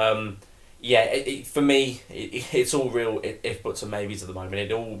 For me, it's all real if buts and maybes at the moment.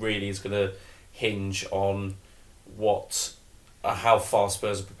 It all really is going to hinge on how far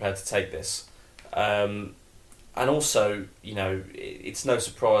Spurs are prepared to take this. And also, it's no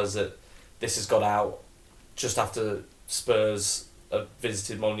surprise that this has got out just after Spurs have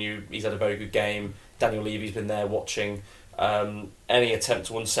visited Molineux. He's had a very good game. Daniel Levy's been there watching. Any attempt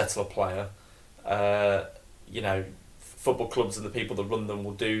to unsettle a player, football clubs and the people that run them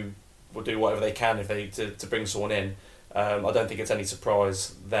will do whatever they can if they to bring someone in. I don't think it's any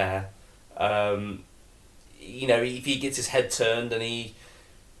surprise there. If he gets his head turned and he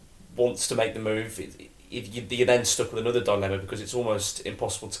wants to make the move, you're then stuck with another dilemma because it's almost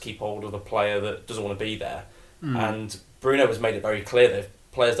impossible to keep hold of a player that doesn't want to be there. And Bruno has made it very clear that if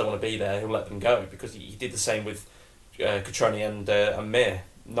players don't want to be there, he'll let them go, because he did the same with Cutrone and Mir.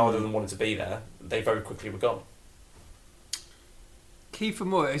 Neither of them wanted to be there. They very quickly were gone. Kiefer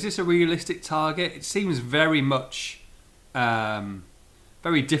Moore, is this a realistic target? It seems very much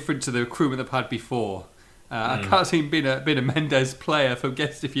very different to the recruitment they've had before. I can't see him being a Mendes player from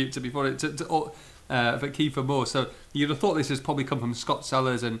Guess the Future before for Kiefer Moore. So you'd have thought this has probably come from Scott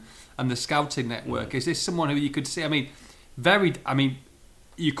Sellers and the scouting network. Is this someone who you could see?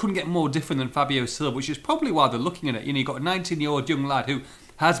 You couldn't get more different than Fabio Silva, which is probably why they're looking at it. You've got a 19-year-old young lad who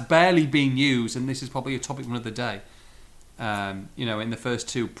has barely been used, and this is probably a topic for another day. In the first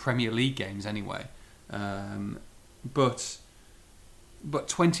 2 Premier League games anyway. But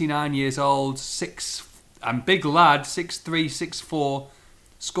 29 years old, big lad, 6'3", 6'4",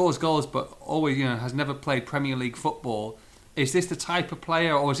 scores goals, but always has never played Premier League football. Is this the type of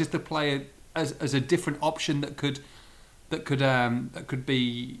player, or is this the player as a different option that could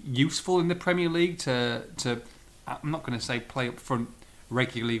be useful in the Premier League to I'm not going to say play up front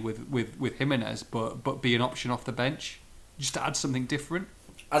regularly with Jimenez, but be an option off the bench, just to add something different?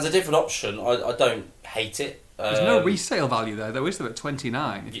 As a different option, I don't hate it. There's no resale value there, though, is there, at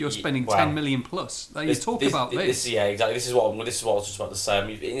 29? If you're spending 10 million plus, you talk about this. Yeah, exactly. This is what I was just about to say. I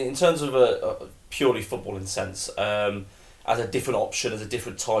mean, in terms of a purely footballing sense, as a different option, as a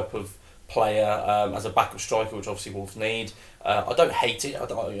different type of player, as a backup striker, which obviously Wolves need, I don't hate it.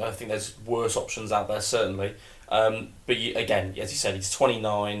 I think there's worse options out there, certainly. But again, as you said, he's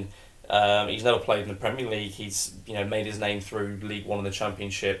 29. He's never played in the Premier League. He's made his name through League One and the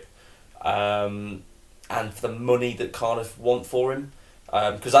Championship. And for the money that Cardiff want for him,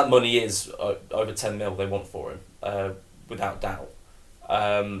 because that money is over 10 mil they want for him, without doubt.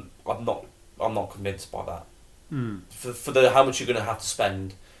 I'm not convinced by that. For the how much you're going to have to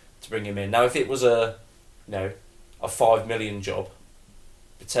spend to bring him in. Now, if it was a 5 million job,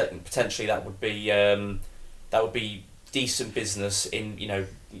 potentially that would be decent business in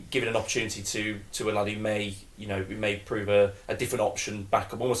given an opportunity to a lad who may prove a different option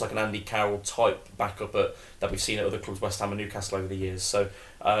backup, almost like an Andy Carroll type backup that we've seen at other clubs, West Ham and Newcastle, over the years. So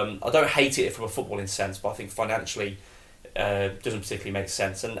I don't hate it from a footballing sense, but I think financially doesn't particularly make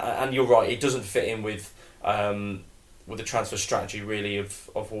sense. And you're right, it doesn't fit in with the transfer strategy really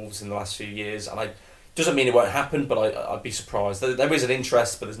of Wolves in the last few years. And doesn't mean it won't happen, but I'd be surprised. There is an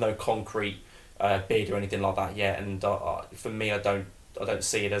interest, but there's no concrete bid or anything like that yet. And for me, I don't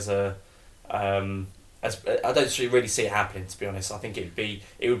see it as I don't really see it happening, to be honest. I think it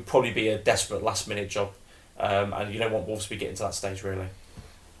would probably be a desperate last minute job, and you don't want Wolves to be getting to that stage really.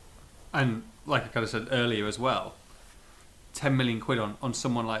 And like I kind of said earlier as well, 10 million quid on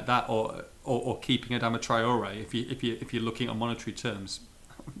someone like that, or keeping Adama Traore, if you're looking at monetary terms,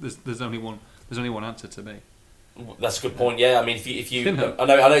 there's only one answer to me. That's a good point. Yeah, I mean, if you I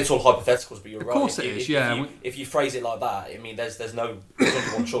know it's all hypotheticals, but you're right. Of course it is. Yeah. If you phrase it like that, I mean, there's only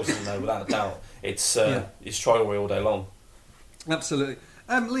one choice in there, without a doubt. It's Traore all day long. Absolutely.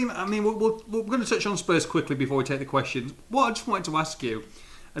 Liam, I mean, we're going to touch on Spurs quickly before we take the questions. What I just wanted to ask you,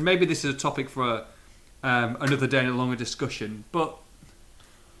 and maybe this is a topic for another day and a longer discussion, but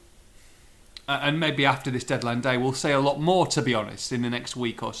and maybe after this deadline day, we'll say a lot more, to be honest, in the next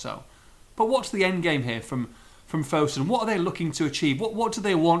week or so. But what's the end game here from Fosun? What are they looking to achieve? What do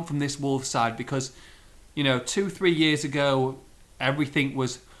they want from this Wolves side? Because 2-3 years ago, everything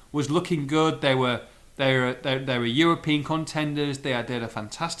was looking good. They were European contenders. They had a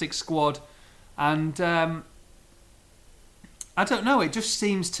fantastic squad, and I don't know. It just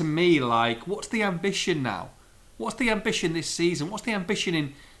seems to me like, what's the ambition now? What's the ambition this season? What's the ambition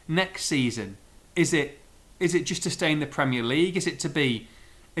in next season? Is it just to stay in the Premier League? Is it to be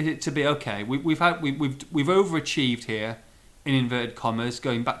okay? We've overachieved here, in inverted commas,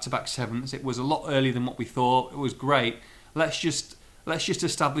 going back to back sevenths. It was a lot earlier than what we thought. It was great. Let's just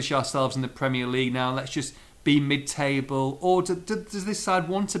establish ourselves in the Premier League now. Let's just be mid-table. Or does this side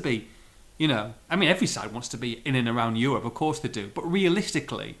want to be? I mean, every side wants to be in and around Europe. Of course they do. But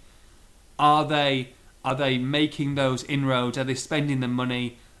realistically, are they making those inroads? Are they spending the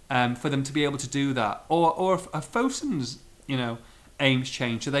money for them to be able to do that? Or have Fosun's aims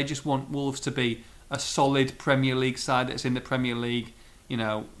changed? Do they just want Wolves to be a solid Premier League side that's in the Premier League,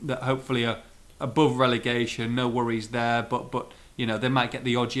 that hopefully are above relegation, no worries there, but they might get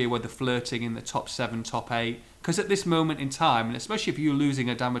the odd year where they're flirting in the top 7, top 8, Because at this moment in time, and especially if you're losing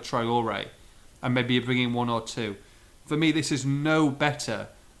Adama Traore, and maybe you're bringing one or two, for me this is no better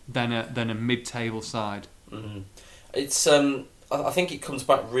than a mid-table side. Mm-hmm. It's I think it comes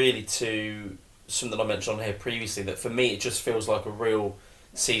back really to something that I mentioned on here previously, that for me it just feels like a real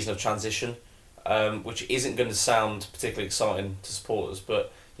season of transition, which isn't going to sound particularly exciting to supporters,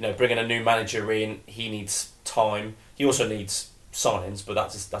 but bringing a new manager in, he needs time. He also needs signings, but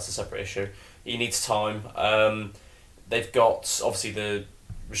that's a separate issue. He needs time. They've got obviously the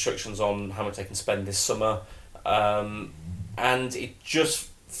restrictions on how much they can spend this summer, and it just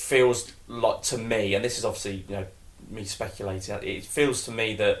feels like, to me, and this is obviously me speculating, it feels to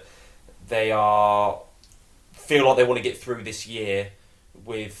me that they feel like they want to get through this year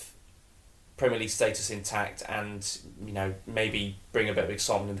with Premier League status intact, and maybe bring a bit of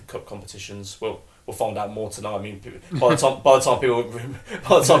excitement in the cup competitions. We'll find out more tonight. I mean, by the time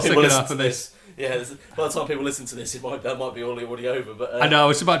people listen to this, by the time people listen to this, that might be already over. But I know I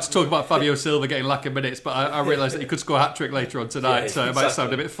was about to talk about Fabio Silva getting lack of minutes, but I realised that he could score a hat-trick later on tonight, so it might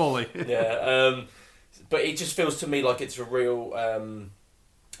sound a bit folly. But it just feels to me like it's a real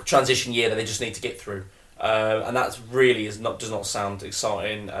transition year that they just need to get through. And that really does not sound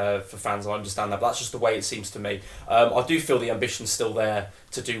exciting for fans. I understand that, but that's just the way it seems to me. I do feel the ambition's still there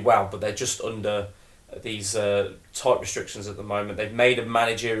to do well, but they're just under these tight restrictions at the moment. They've made a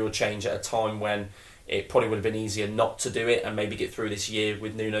managerial change at a time when it probably would have been easier not to do it and maybe get through this year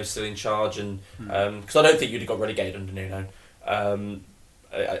with Nuno still in charge. And because I don't think you'd have got relegated under Nuno,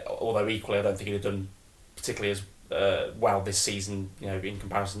 although equally I don't think he'd have done particularly as well this season, in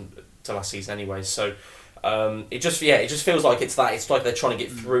comparison to last season anyway. So. It just feels like it's that. It's like they're trying to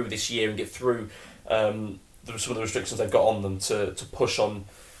get through this year and get through some of the restrictions they've got on them to push on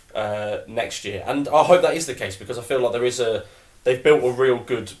next year. And I hope that is the case, because I feel like they've built a real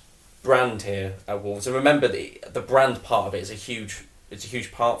good brand here at Wolves. And remember, the brand part of it is a huge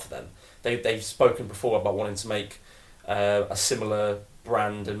part for them. They've spoken before about wanting to make a similar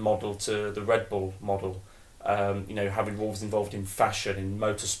brand and model to the Red Bull model. Having Wolves involved in fashion, in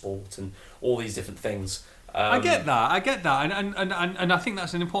motorsport, and all these different things. I get that, and I think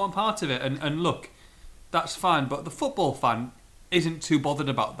that's an important part of it. And look, that's fine, but the football fan isn't too bothered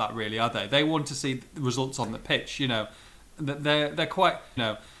about that, really, are they? They want to see the results on the pitch. That they're quite,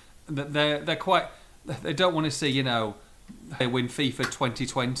 they're quite. They don't want to see, they win FIFA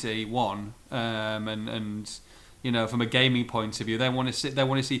 2021, and from a gaming point of view, they want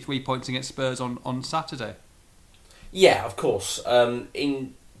to see 3 points against Spurs on Saturday. Yeah, of course.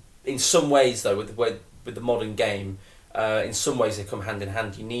 In some ways, though, with the modern game, in some ways they come hand in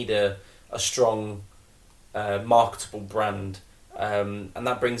hand. You need a strong, marketable brand, and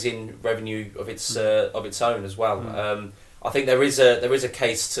that brings in revenue of its own as well. I think there is a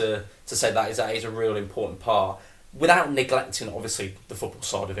case to say that is a real important part, without neglecting obviously the football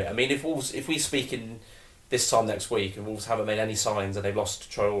side of it. I mean, if we speak in this time next week and Wolves haven't made any signings and they've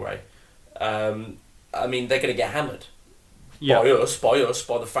lost Traore, I mean, they're going to get hammered by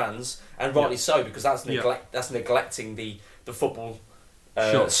the fans, and rightly so, because that's neglecting the football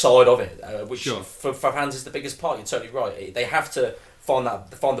side of it, which for fans is the biggest part. You're totally right. They have to find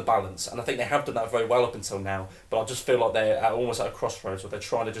the balance, and I think they have done that very well up until now. But I just feel like they're almost at a crossroads where they're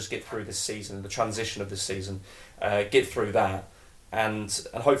trying to just get through this season, the transition of this season, get through that, and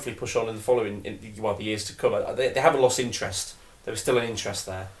hopefully push on in the following the years to come. They haven't lost interest. There was still an interest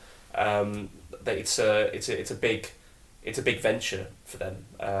there. It's a big venture for them,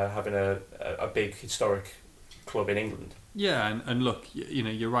 having a big historic club in England. Yeah, and look,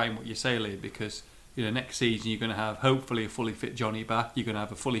 you're right in what you say, Lee, because next season you're going to have hopefully a fully fit Johnny back. You're going to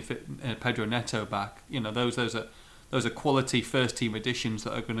have a fully fit Pedro Neto back. Those are quality first team additions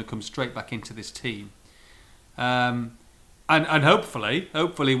that are going to come straight back into this team. And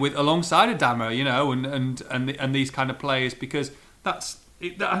hopefully with alongside Adama, and these kind of players, because I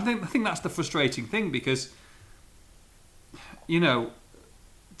think that's the frustrating thing, because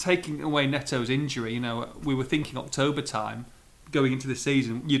taking away Neto's injury, we were thinking October time going into the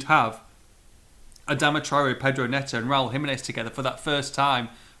season, you'd have Adama Traore, Pedro Neto, and Raul Jimenez together for that first time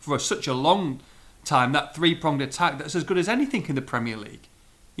for such a long time. That three-pronged attack that's as good as anything in the Premier League,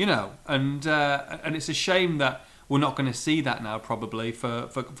 and it's a shame that we're not going to see that now, probably for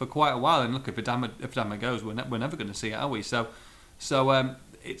quite a while. And look, if Adama goes, we're never going to see it, are we? So I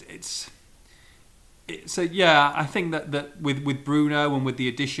think that with Bruno and with the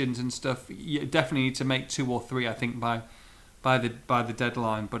additions and stuff, you definitely need to make 2 or 3. I think by the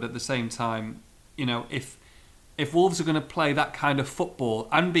deadline. But at the same time, if Wolves are going to play that kind of football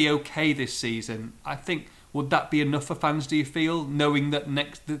and be okay this season, I think, would that be enough for fans? Do you feel, knowing that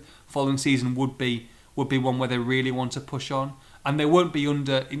the following season would be would be one where they really want to push on. And they won't be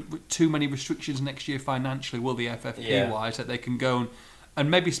under too many restrictions next year financially, will the FFP-wise, that they can go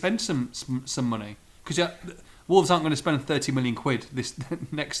and maybe spend some money. Because Wolves aren't going to spend 30 million quid this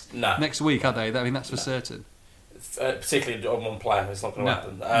next week, are they? I mean, that's for certain. Particularly on one player, it's not going to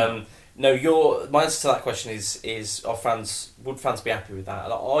happen. No, my answer to that question is would fans be happy with that?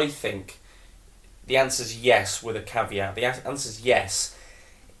 And I think the answer is yes, with a caveat. The answer is yes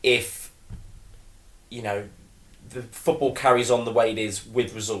if, the football carries on the way it is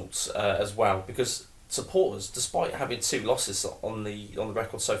with results as well. Because supporters, despite having 2 losses on the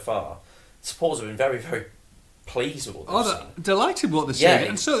record so far, supporters have been very, very pleased with what they've seen. Delighted with what they're seeing,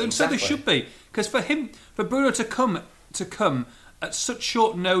 and so exactly. they should be. Because for Bruno to come at such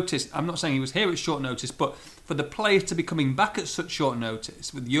short notice, I'm not saying he was here at short notice, but for the players to be coming back at such short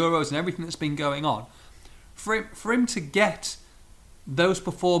notice with Euros and everything that's been going on, for him to get those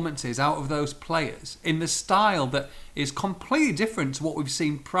performances out of those players in the style that is completely different to what we've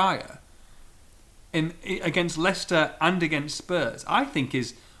seen prior against Leicester and against Spurs, I think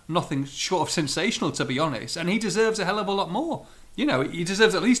is nothing short of sensational, to be honest. And he deserves a hell of a lot more. He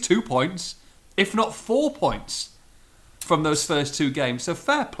deserves at least 2 points, if not 4 points, from those first 2 games. So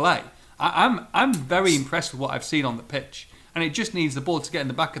fair play. I'm very impressed with what I've seen on the pitch, and it just needs the ball to get in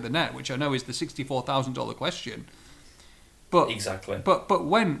the back of the net, which I know is the $64,000 question. But exactly. But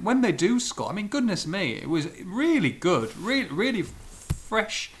when they do score, I mean, goodness me, it was really good, really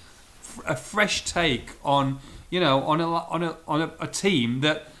fresh, a fresh take on a team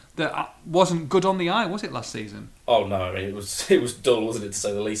that wasn't good on the eye, was it, last season? Oh no, I mean, it was dull, wasn't it, to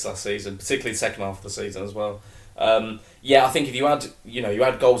say the least, last season, particularly the second half of the season as well. I think if you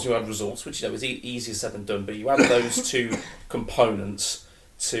had goals, you had results, which was easier said than done, but you add those 2 components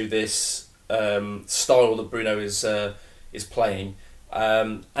to this style that Bruno is playing,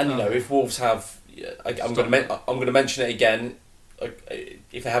 if Wolves have, I'm going to mention it again,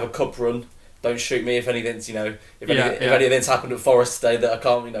 if they have a cup run, don't shoot me if anything's anything's happened at Forest today that I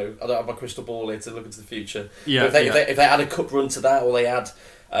can't, I don't have my crystal ball here to look into the future. Yeah, but if they add a cup run to that, or they add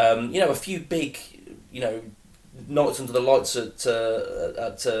a few big nights under the lights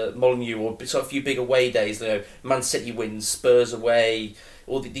at Molineux, or a few big away days, Man City wins, Spurs away,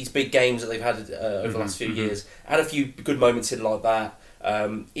 all these big games that they've had over the last few years, add a few good moments in like that,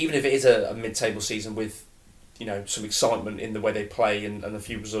 even if it is a mid-table season with some excitement in the way they play and a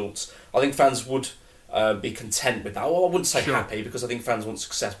few results, I think fans would be content with that. Well, I wouldn't say happy, because I think fans want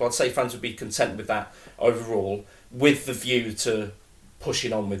success, but I'd say fans would be content with that overall, with the view to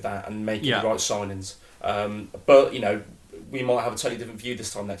pushing on with that and making the right signings. But we might have a totally different view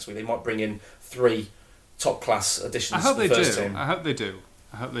this time next week. They might bring in 3 top class additions to the first team. I hope they do.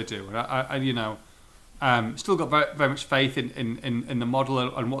 And I still got very, very much faith in the model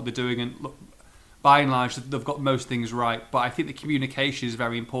and what they're doing. And look, by and large, they've got most things right. But I think the communication is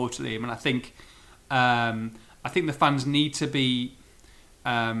very important to them. And I think the fans need to be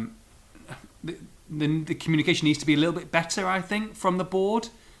the communication needs to be a little bit better, I think, from the board,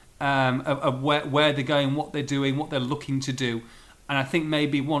 of where they're going, what they're doing, what they're looking to do. And I think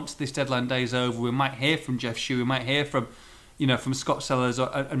maybe once this deadline day is over, we might hear from Jeff Shue, we might hear from Scott Sellers,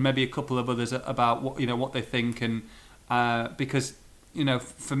 and maybe a couple of others about what they think. And because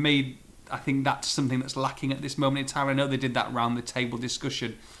for me, I think that's something that's lacking at this moment in time. I know they did that round the table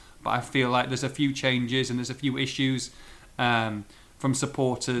discussion, but I feel like there's a few changes and there's a few issues from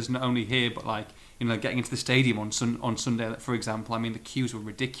supporters, not only here but getting into the stadium on Sunday, for example. I mean, the queues were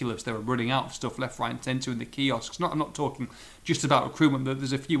ridiculous. They were running out of stuff left, right and centre in the kiosks. I'm not talking just about recruitment, but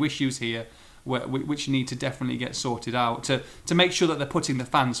there's a few issues here which need to definitely get sorted out to make sure that they're putting the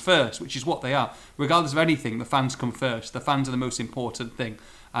fans first, which is what they are. Regardless of anything, the fans come first. The fans are the most important thing.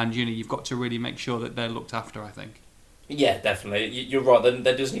 And you've got to really make sure that they're looked after, I think. Yeah, definitely. You're right.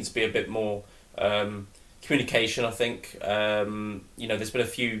 There does need to be a bit more communication, I think. There's been a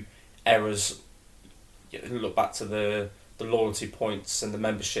few errors. Look back to the loyalty points and the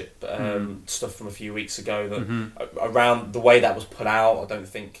membership stuff from a few weeks ago. That around the way that was put out, I don't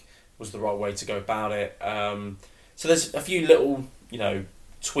think was the right way to go about it. So there's a few little,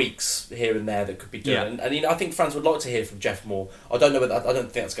 tweaks here and there that could be done, and I think fans would like to hear from Jeff more. I don't know, I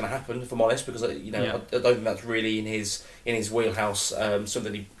don't think that's going to happen, if I'm honest, because I don't think that's really in his wheelhouse,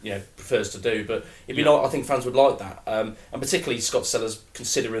 something he prefers to do. But it'd be I think fans would like that, and particularly Scott Sellers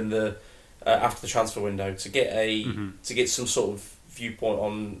considering the after the transfer window to get some sort of viewpoint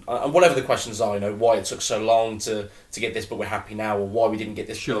on and whatever the questions are, why it took so long to get this, but we're happy now, or why we didn't get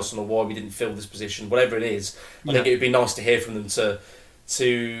this person, or why we didn't fill this position, whatever it is. I think it would be nice to hear from them to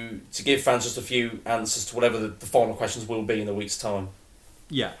give fans just a few answers to whatever the final questions will be in a week's time.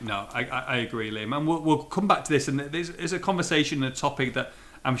 Yeah, no, I agree, Liam. And we'll come back to this, and there's a conversation, a topic that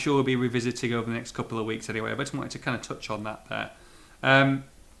I'm sure we'll be revisiting over the next couple of weeks anyway. But I just wanted to kind of touch on that there.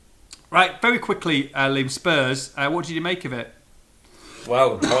 Right, very quickly, Liam, Spurs, what did you make of it?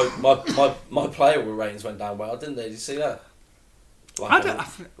 Well, my player ratings went down well, didn't they? Did you see that?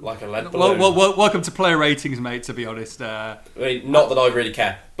 Like a lead balloon. Well, welcome to player ratings, mate, to be honest. I mean, not that I really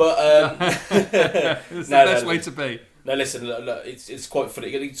care, but... it's the best way to be. No, listen, look, it's quite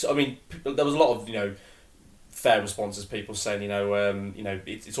funny. I mean, there was a lot of, fair responses, people saying,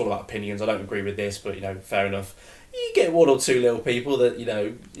 it's all about opinions. I don't agree with this, but, fair enough. You get one or two little people that,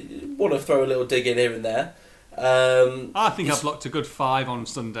 want to throw a little dig in here and there. I think I've blocked a good 5 on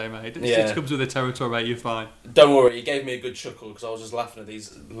Sunday, mate. It comes with the territory, mate. You're fine. Don't worry, you gave me a good chuckle because I was just laughing at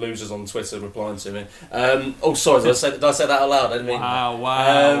these losers on Twitter replying to me. Sorry, did I say that out loud? I didn't mean.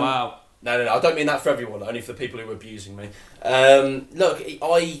 Wow. No, I don't mean that for everyone. Only for the people who are abusing me. Look,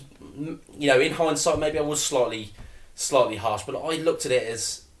 in hindsight, maybe I was slightly harsh, but I looked at it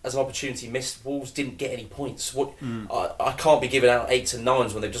as an opportunity missed. Wolves didn't get any points. I can't be giving out 8s and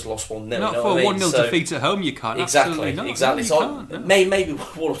 9s when they've just lost 1-0. Not for a 1-0 defeat at home, you can't. Exactly. So maybe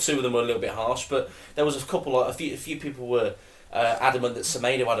one or two of them were a little bit harsh, but there was a couple. A few people were adamant that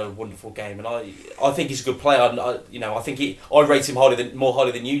Semedo had a wonderful game, and I think he's a good player. I rate him more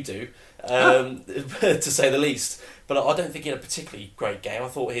highly than you do, to say the least. But I don't think he had a particularly great game. I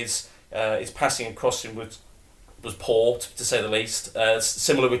thought his passing and crossing was poor, to say the least.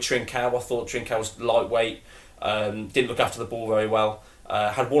 Similar with Trincao. I thought Trincao was lightweight, didn't look after the ball very well.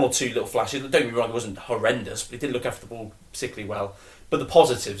 Had one or two little flashes. Don't get me wrong, it wasn't horrendous, but he didn't look after the ball particularly well. But the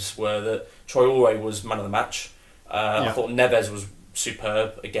positives were that Traoré was man of the match. I thought Neves was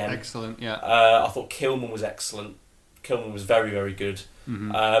superb again. Excellent, yeah. I thought Kilman was excellent. Kilman was very, very good.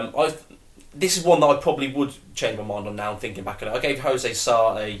 Mm-hmm. This is one that I probably would change my mind on now, thinking back on it. I gave Jose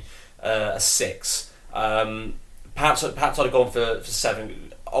Sarr a 6. Perhaps I'd have gone for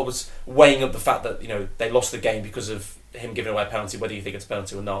 7. I was weighing up the fact that they lost the game because of him giving away a penalty, whether you think it's a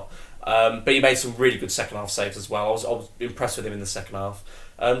penalty or not. But he made some really good second half saves as well. I was impressed with him in the second half.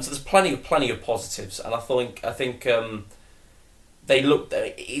 So there's plenty of positives, and I think they looked.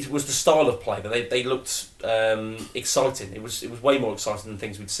 It was the style of play that they looked exciting. It was way more exciting than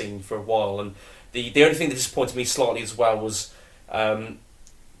things we'd seen for a while. And the only thing that disappointed me slightly as well was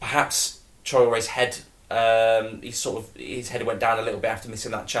perhaps Traoré's head. His head went down a little bit after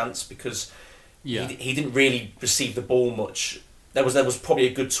missing that chance because he didn't really receive the ball much. There was probably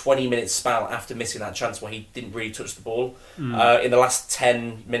a good 20-minute spell after missing that chance where he didn't really touch the ball. In the last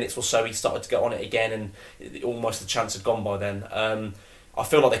 10 minutes or so, he started to get on it again, and almost the chance had gone by then. I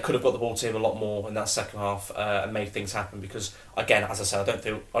feel like they could have got the ball to him a lot more in that second half and made things happen because, again, as I said, I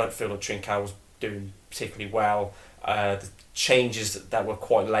don't feel like Trincao was doing particularly well. The changes that were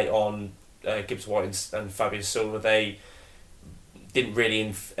quite late on, Gibbs White and Fabio Silva, they didn't really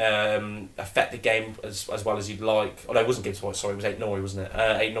affect the game as well as you'd like. Oh no, it wasn't Gibbs White, sorry, it was Aït-Nouri, wasn't it?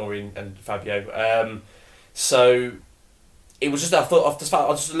 Aït-Nouri and Fabio. So it was just, I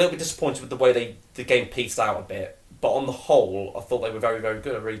was just a little bit disappointed with the way the game pieced out a bit. But on the whole, I thought they were very, very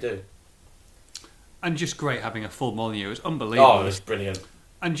good. I really do. And just great having a full Molineux. It was unbelievable. Oh, it was brilliant.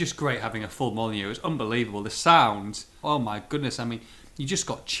 And just great having a full Molineux. It was unbelievable. The sound, oh my goodness. I mean, you just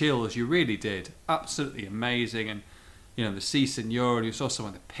got chills. You really did. Absolutely amazing. And the Si Senor, and you saw some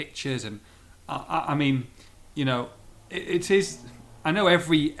of the pictures, and I mean, it is. I know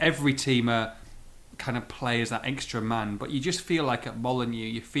every teamer kind of plays that extra man, but you just feel like at Molineux,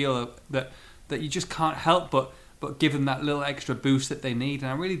 you feel that you just can't help but give them that little extra boost that they need, and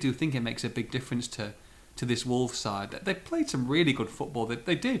I really do think it makes a big difference to this Wolves side. They played some really good football.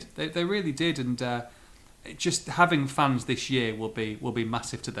 They did. They really did, and. Just having fans this year will be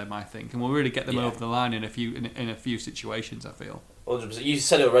massive to them, I think, and will really get them over the line in a few situations. I feel. 100%. You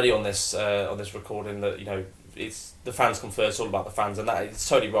said it already on this recording that it's the fans come first. It's all about the fans, and that it's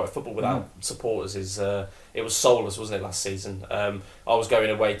totally right. Football without supporters is it was soulless, wasn't it, last season? I was going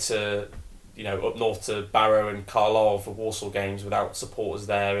away to up north to Barrow and Carlisle for Walsall games without supporters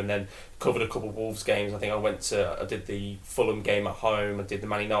there, and then covered a couple of Wolves games. I think I did the Fulham game at home. I did the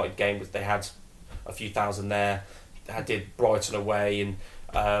Man United game, but they had a few thousand there. I did Brighton away, and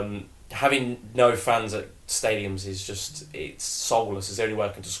having no fans at stadiums is it's soulless. Is the only way I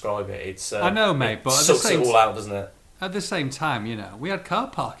can describe it. It's I know, mate, but it sucks it all out, doesn't it? At the same time, we had car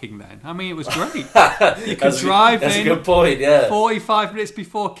parking then. I mean, it was great. You could drive in. That's a good point. Yeah. 45 minutes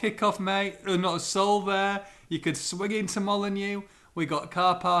before kickoff, mate. There was not a soul there. You could swing into Molineux. We got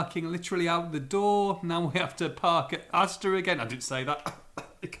car parking literally out the door. Now we have to park at Astor again. I didn't say that.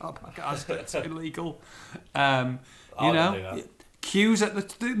 You can't park at Astor. It's illegal. queues at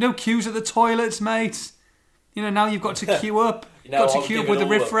the toilets, mate. You know, now you've got to queue up. Got to queue up with the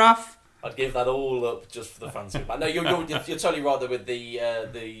riffraff. I'd give that all up just for the fans. No, you're totally right there with the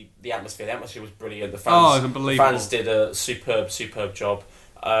atmosphere. The atmosphere was brilliant. The fans, it was unbelievable. The fans did a superb job.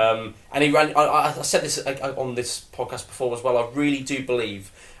 And he ran. I said this on this podcast before as well. I really do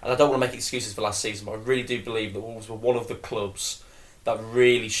believe, and I don't want to make excuses for last season, but I really do believe that Wolves were one of the clubs that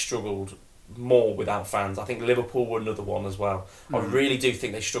really struggled more without fans. I think Liverpool were another one as well. I really do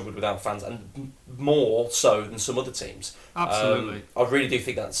think they struggled without fans, and more so than some other teams. Absolutely. I really do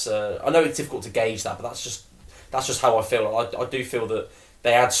think that's. I know it's difficult to gauge that, but that's just how I feel. I do feel that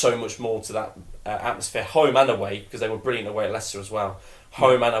they add so much more to that atmosphere, home and away, because they were brilliant away at Leicester as well.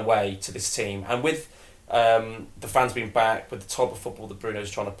 Home and away to this team, and with the fans being back, with the type of football that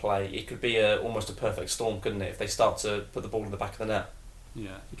Bruno's trying to play, it could be almost a perfect storm, couldn't it? If they start to put the ball in the back of the net.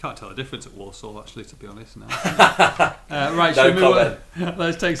 Yeah, you can't tell the difference at Walsall, actually, to be honest. Now. Right, no comment.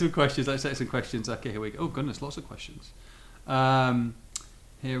 Let's take some questions. Okay, here we go. Oh, goodness, lots of questions.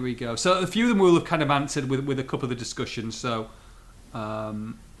 Here we go. So a few of them we'll have kind of answered with a couple of the discussions. So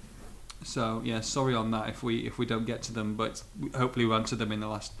yeah, sorry on that if we don't get to them, but hopefully we'll answer them in the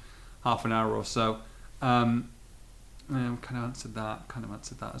last half an hour or so. Kind of answered that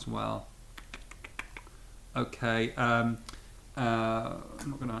as well. Okay. I'm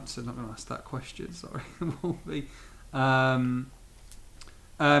not going to ask that question. Sorry, it won't be.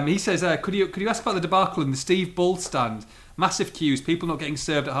 He says, could you ask about the debacle in the Steve Bull stand? Massive queues, people not getting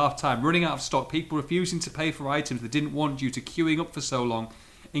served at half time, running out of stock, people refusing to pay for items they didn't want due to queuing up for so long.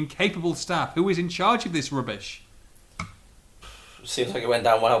 Incapable staff. Who is in charge of this rubbish? Seems like it went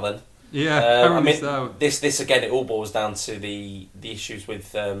down well then. Yeah, I mean, so. This again, it all boils down to the issues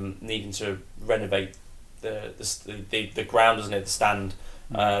with needing to renovate the ground, isn't it? The stand,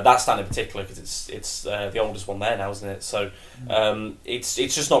 that stand in particular, because it's the oldest one there now, isn't it? So it's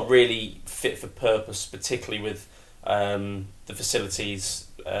just not really fit for purpose, particularly with the facilities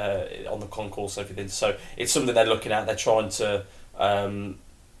on the concourse and everything. So it's something they're looking at. They're trying to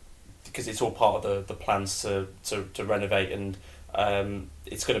because it's all part of the plans to renovate, and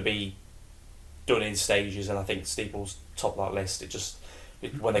it's going to be done in stages. And I think Steeple's top of that list.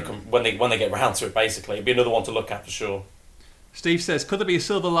 When they get round to it, basically, it'd be another one to look at for sure. Steve says, could there be a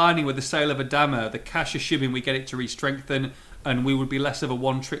silver lining with the sale of Adama? The cash, assuming we get it to re-strengthen, and we would be less of a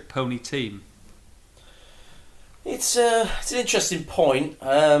one-trick pony team. It's an interesting point,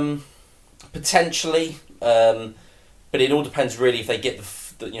 potentially, but it all depends really if they get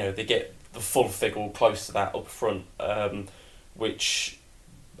the full figure or close to that up front, which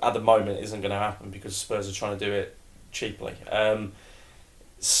at the moment isn't going to happen because Spurs are trying to do it cheaply.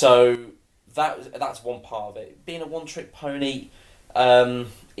 So that's one part of it. Being a one-trick pony,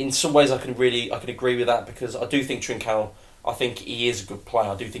 in some ways I can agree with that, because I do think Trincao, I think he is a good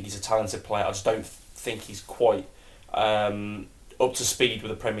player. I do think he's a talented player. I just don't think he's quite up to speed with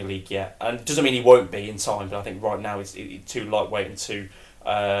the Premier League yet. And it doesn't mean he won't be in time, but I think right now he's too lightweight and too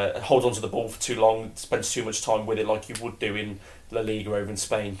holds onto the ball for too long, spends too much time with it like you would do in La Liga over in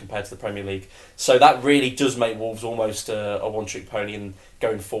Spain compared to the Premier League. So that really does make Wolves almost a one-trick pony in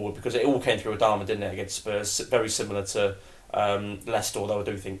going forward, because it all came through Adama, didn't it, against Spurs? Very similar to Leicester, although I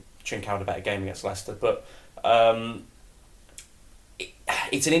do think Trincao had a better game against Leicester. But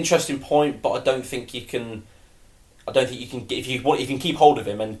it's an interesting point, but I don't think you can if you can keep hold of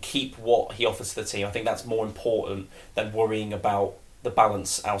him and keep what he offers to the team. I think that's more important than worrying about the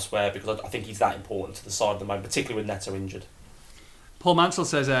balance elsewhere, because I think he's that important to the side at the moment, particularly with Neto injured. Paul Mansell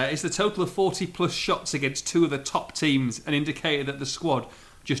says, is the total of 40 plus shots against two of the top teams an indicator that the squad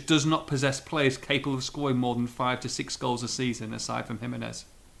just does not possess players capable of scoring more than 5 to 6 goals a season, aside from Jimenez?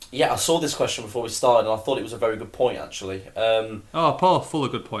 Yeah, I saw this question before we started, and I thought it was a very good point, actually. Paul, full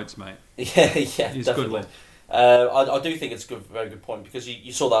of good points, mate. Yeah, He's definitely. Good. I do think it's a very good point, because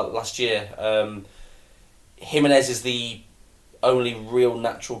you saw that last year. Jimenez is the only real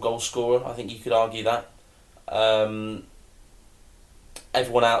natural goal scorer. I think you could argue that.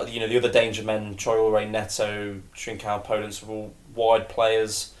 Everyone out, the other danger men, Traoré, Neto, Trincao, Podence, are all wide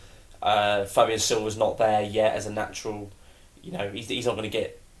players. Fabio Silva's not there yet as a natural. He's not going to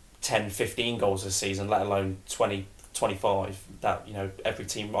get 10, 15 goals this season, let alone 20, 25 that every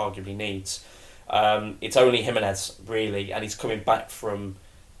team arguably needs. It's only Jimenez really, and he's coming back from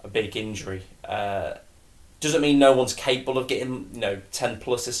a big injury. Doesn't mean no one's capable of getting 10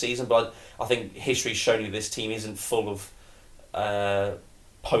 plus this season, but I think history's shown you this team isn't full of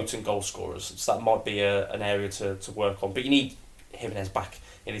potent goal scorers, so that might be an area to work on. But you need Jimenez back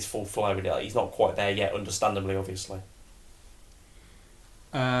in his full flow. He's not quite there yet, understandably, obviously.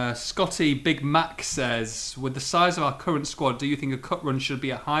 Scotty Big Mac says, with the size of our current squad, do you think a cup run should be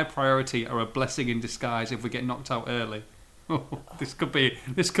a high priority or a blessing in disguise if we get knocked out early? This could be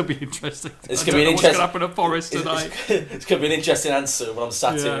interesting. It's going to be an interesting. What's going to happen at Forest tonight? It's going to be an interesting answer when I'm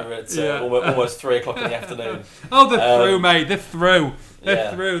sat here at almost 3 o'clock in the afternoon. Oh, they're through, mate. They're through.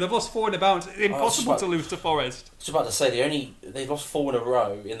 They're through. They've lost 4 in a bounce. It's impossible to lose to Forest. I was about to say they've lost 4 in a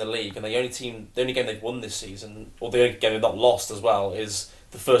row in the league, and the only game they've won this season, or the only game they've not lost as well, is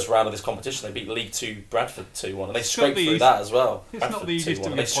the first round of this competition. They beat League 2 Bradford 2-1, and they scraped through that as well. It's not the easiest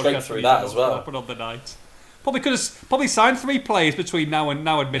to be They scraped through that as well. On the night. Probably signed 3 players between now and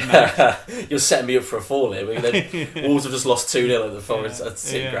midnight. You're setting me up for a fall here. Wolves have just lost 2-0 at the Forest at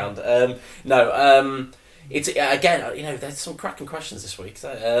City Ground. It's again, there's some cracking questions this week.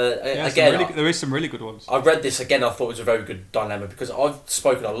 There is some really good ones. I read this again. I thought it was a very good dilemma because I've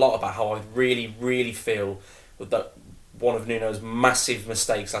spoken a lot about how I really, really feel that one of Nuno's massive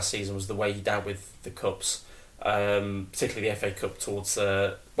mistakes last season was the way he dealt with the cups. Particularly the FA Cup towards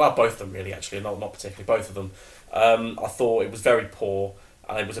both of them really, actually, not particularly, both of them. I thought it was very poor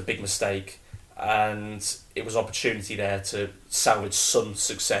and it was a big mistake, and it was an opportunity there to salvage some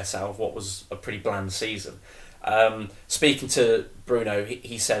success out of what was a pretty bland season. Speaking to Bruno,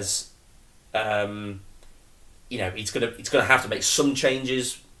 he says he's gonna have to make some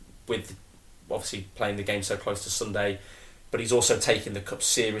changes with obviously playing the game so close to Sunday, but he's also taking the cup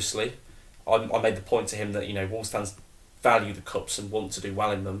seriously. I made the point to him that Wolves fans value the cups and want to do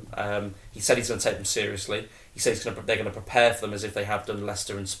well in them. He said he's going to take them seriously. He said they're going to prepare for them as if they have done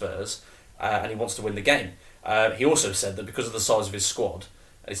Leicester and Spurs, and he wants to win the game. He also said that because of the size of his squad,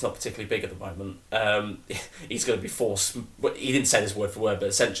 and it's not particularly big at the moment, he's going to be forced. He didn't say this word for word, but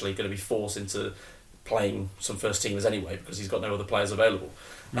essentially going to be forced into playing some first teamers anyway because he's got no other players available.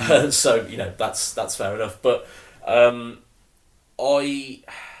 So that's fair enough. But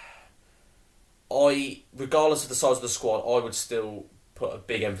I, regardless of the size of the squad, I would still put a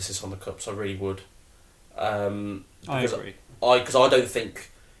big emphasis on the cups. I really would. I agree. Because I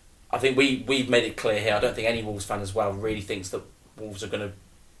think we've made it clear here. I don't think any Wolves fan as well really thinks that Wolves are going to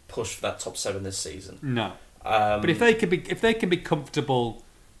push for that top 7 this season. No. But if they can be comfortable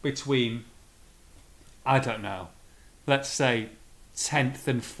between, I don't know, let's say 10th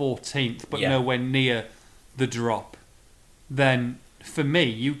and 14th, but nowhere near the drop, then for me,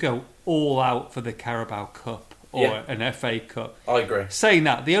 you go all out for the Carabao Cup or an FA Cup. I agree. Saying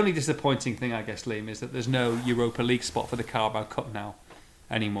that, the only disappointing thing, I guess, Liam, is that there's no Europa League spot for the Carabao Cup now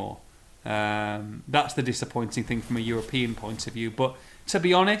anymore. That's the disappointing thing from a European point of view. But to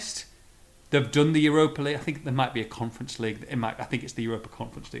be honest, they've done the Europa League. I think there might be a Conference League. I think it's the Europa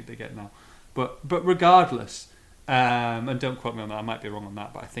Conference League they get now. But regardless, and don't quote me on that, I might be wrong on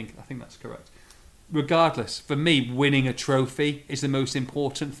that, but I think that's correct. Regardless, for me, winning a trophy is the most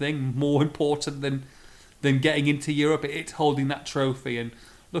important thing, more important than getting into Europe. It's holding that trophy. And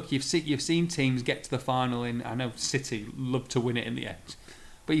look, you've seen teams get to the final. I know City love to win it in the end,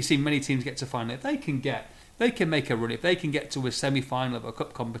 but you've seen many teams get to final. If they can make a run. If they can get to a semi-final of a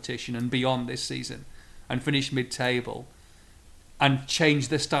cup competition and beyond this season, and finish mid-table, and change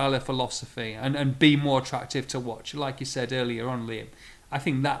their style of philosophy and be more attractive to watch, like you said earlier on, Liam. I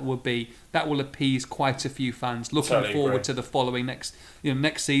think that will appease quite a few fans looking forward to the following next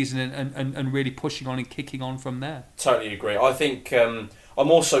season and really pushing on and kicking on from there. Totally agree. I think I'm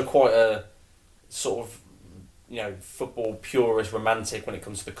also quite a sort of football purist, romantic when it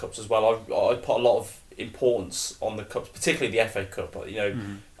comes to the cups as well. I put a lot of importance on the cups, particularly the FA Cup.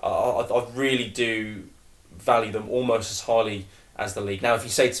 I really do value them almost as highly as the league. Now, if you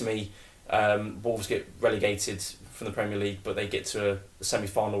say to me, Wolves get relegated from the Premier League, but they get to a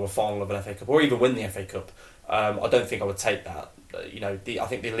semi-final or a final of an FA Cup, or even win the FA Cup, I don't think I would take that. I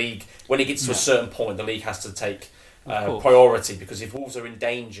think the league, when it gets to a certain point, the league has to take priority, because if Wolves are in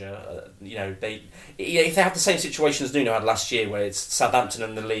danger, if they have the same situation as Nuno had last year, where it's Southampton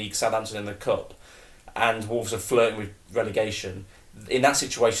in the league, Southampton in the cup, and Wolves are flirting with relegation, in that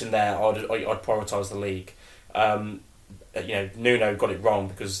situation there, I'd prioritise the league. Nuno got it wrong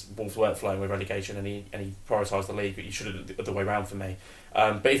because Wolves weren't flirting with relegation, and he prioritised the league. But you should have done it the other way around for me.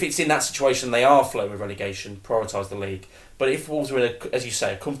 But if it's in that situation, they are flirting with relegation, prioritise the league. But if Wolves are in as you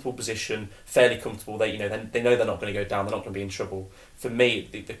say, a comfortable position, fairly comfortable, they know they're not going to go down, they're not going to be in trouble. For me,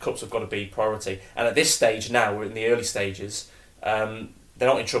 the cups have got to be priority. And at this stage now, we're in the early stages. They're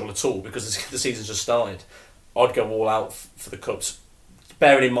not in trouble at all because the season's just started. I'd go all out for the cups,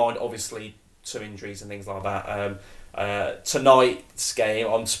 bearing in mind obviously some injuries and things like that. Tonight's game,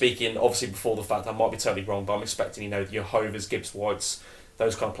 I'm speaking obviously before the fact, I might be totally wrong, but I'm expecting the Jehovah's, Gibbs Whites,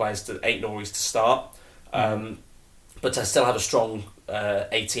 those kind of players, to Ait Nouri's to start, but to still have a strong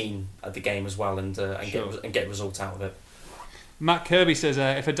 18 at the game as well, and get a result out of it. Matt Kirby says,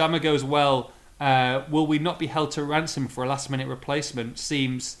 if Adama goes well, will we not be held to ransom for a last-minute replacement?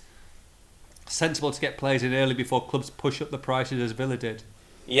 Seems sensible to get players in early before clubs push up the prices as Villa did.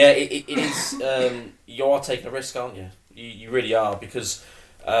 Yeah, it is. You are taking a risk, aren't you? You really are, because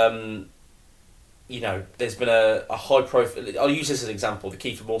there's been a high profile. I'll use this as an example, the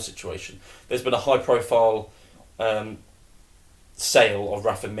Kiefer Moore situation. There's been a high profile sale of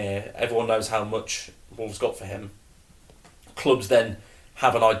Rafa Mir. Everyone knows how much Wolves got for him. Clubs then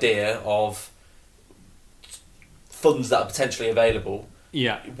have an idea of funds that are potentially available.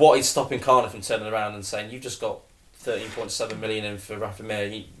 Yeah. What is stopping Cardiff from turning around and saying, you've just got 13.7 million in for Rafa Mir,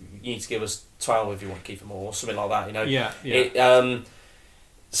 you need to give us 12 if you want Kiefer Moore, or something like that, Yeah.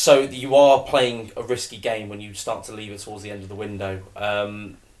 So you are playing a risky game when you start to leave it towards the end of the window.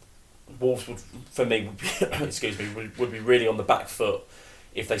 Wolves would, for me, would be really on the back foot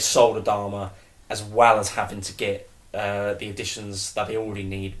if they sold Adama, as well as having to get the additions that they already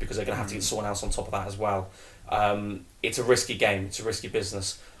need, because they're going to have to get someone else on top of that as well. It's a risky game. It's a risky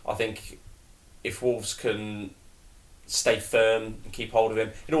business. I think if Wolves can stay firm and keep hold of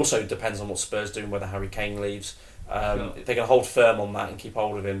him, it also depends on what Spurs do and whether Harry Kane leaves. If they can hold firm on that and keep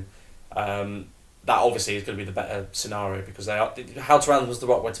hold of him, that obviously is going to be the better scenario, because they are. Held to ransom was the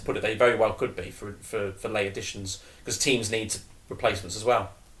right way to put it. They very well could be for late additions, because teams need replacements as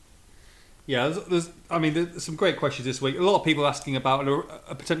well. Yeah, there's some great questions this week. A lot of people asking about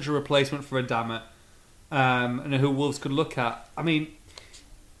a potential replacement for Adama, and who Wolves could look at. I mean,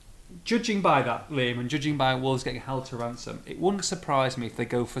 judging by that, Liam, and judging by Wolves getting held to ransom, it wouldn't surprise me if they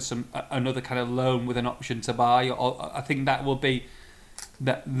go for another kind of loan with an option to buy. Or I think that will be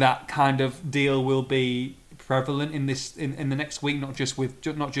that kind of deal will be prevalent in the next week, not just with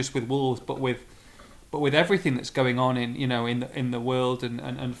Wolves, but with everything that's going on in the world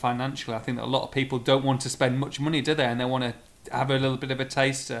and financially. I think that a lot of people don't want to spend much money, do they? And they want to have a little bit of a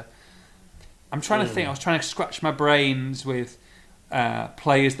taster. I'm trying to think. I was trying to scratch my brains with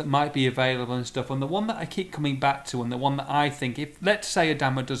players that might be available and stuff. And the one that I keep coming back to, and the one that I think, if let's say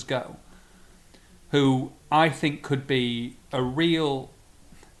Adama does go, who I think could be a real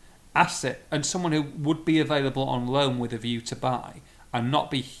asset and someone who would be available on loan with a view to buy and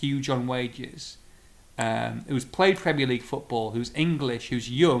not be huge on wages, who's played Premier League football, who's English, who's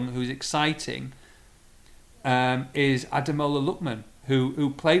young, who's exciting, is Ademola Lookman,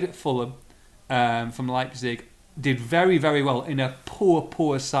 who played at Fulham from Leipzig, did very, very well in a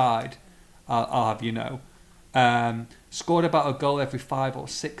poor side, I'll have you know. Scored about a goal every 5 or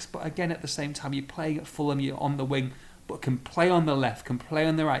 6, but again, at the same time, you're playing at Fulham, you're on the wing, but can play on the left, can play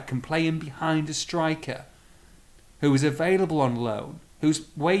on the right, can play in behind a striker who is available on loan, whose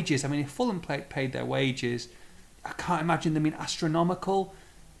wages, I mean, if Fulham paid their wages, I can't imagine them being astronomical.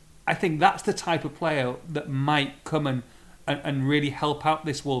 I think that's the type of player that might come and really help out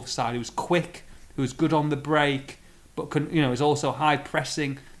this Wolves side, who's quick, who's good on the break, but is also high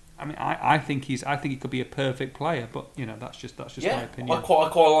pressing. I mean, I think he could be a perfect player, but that's just my opinion. I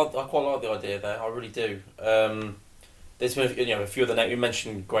quite like the idea there. I really do. There's been a few of the names you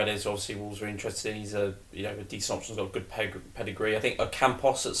mentioned. Guedes, obviously Wolves are interested in. He's a decent option. He's got a good pedigree. I think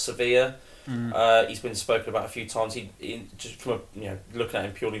Campos at Sevilla. He's been spoken about a few times. He just from looking at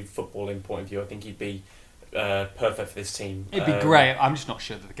him purely footballing point of view, I think he'd be perfect for this team. It'd be great. I'm just not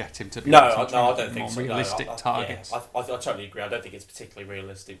sure that they get him to be. No, I don't think so. Realistic targets. Yeah, I totally agree. I don't think it's particularly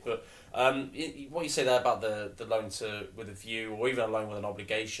realistic. But what you say there about the loan with a view, or even a loan with an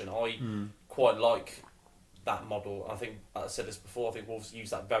obligation, I quite like that model. I think I said this before. I think Wolves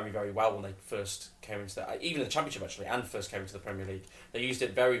used that very, very well when they first came into even the Championship actually, and first came into the Premier League. They used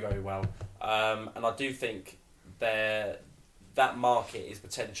it very, very well, and I do think that market is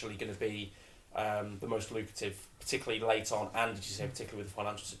potentially going to be the most lucrative, particularly late on, and did you say particularly with the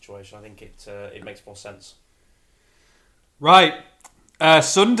financial situation? I think it makes more sense. Right,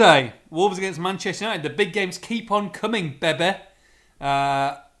 Sunday, Wolves against Manchester United. The big games keep on coming, baby.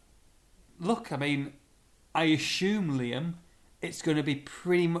 Look, I mean, I assume, Liam, it's going to be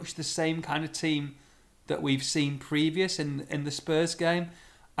pretty much the same kind of team that we've seen previous in the Spurs game.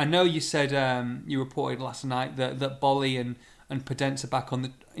 I know you said you reported last night that Bolly and Podence are back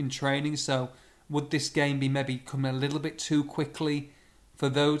in training. So would this game be maybe coming a little bit too quickly for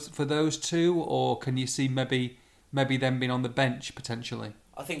those two, or can you see maybe them being on the bench potentially?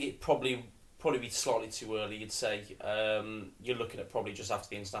 I think it probably be slightly too early. You'd say you're looking at probably just after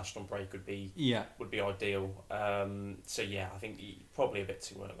the international break would be ideal. So yeah, I think probably a bit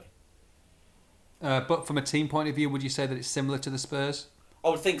too early. But from a team point of view, would you say that it's similar to the Spurs? I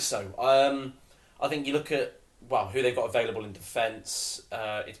would think so. I think you look at who they've got available in defence.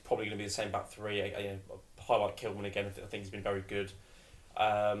 It's probably going to be the same back three. I highlight Kilman again. I think he's been very good.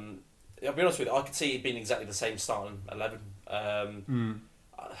 I'll be honest with you, I could see it being exactly the same starting 11.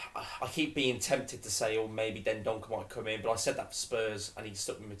 I keep being tempted to say, maybe Dendoncker might come in, but I said that for Spurs and he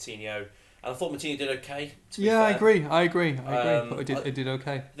stuck with Moutinho. And I thought Moutinho did okay. I agree. But it did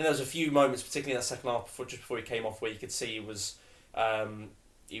okay. Then there was a few moments, particularly in that second half, just before he came off, where you could see he was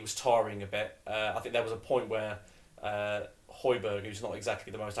tiring a bit. I think there was a point where Højbjerg, who's not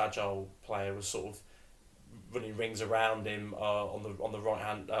exactly the most agile player, was sort of running rings around him on the right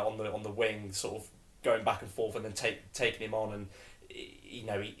hand on the wing, sort of going back and forth, and then taking him on, and he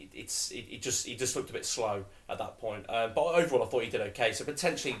just looked a bit slow at that point. But overall, I thought he did okay. So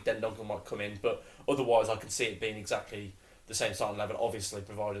potentially Dendoncker might come in, but otherwise, I can see it being exactly the same starting 11. Obviously,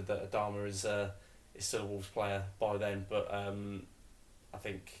 provided that Adama is still a Wolves player by then. But I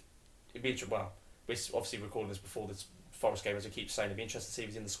think it'd be we're obviously recording this before this Forest game, as we keep saying. It'd be interesting to see if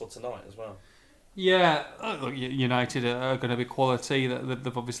he's in the squad tonight as well. Yeah, look, United are going to be quality.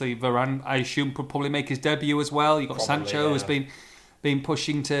 They've obviously Varane, I assume, could probably make his debut as well. You've got probably, Sancho, who's been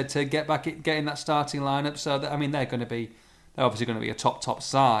pushing to get in that starting lineup. So they're obviously going to be a top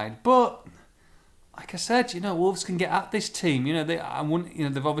side. But like I said, Wolves can get at this team. They've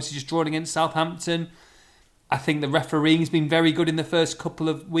obviously just drawn against Southampton. I think the refereeing's been very good in the first couple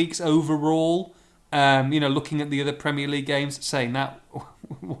of weeks overall. Looking at the other Premier League games, saying that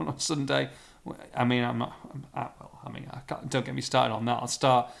one on Sunday. Don't get me started on that.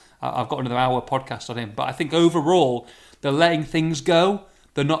 I've got another hour podcast on him. But I think overall, they're letting things go.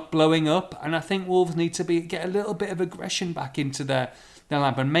 They're not blowing up. And I think Wolves need to get a little bit of aggression back into their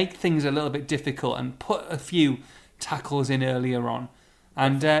line and make things a little bit difficult and put a few tackles in earlier on.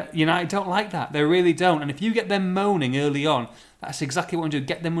 And United don't like that. They really don't. And if you get them moaning early on, that's exactly what you do.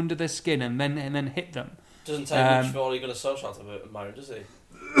 Get them under their skin and then hit them. Doesn't take much for Ole Gunnar Solskjaer to moan, does he?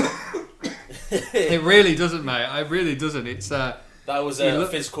 It really doesn't, mate. It really doesn't. It's that was a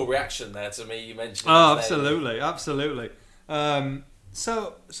physical reaction there to me. You mentioned. Oh, absolutely.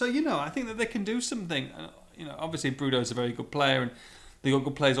 So I think that they can do something. Obviously Bruno's a very good player, and they got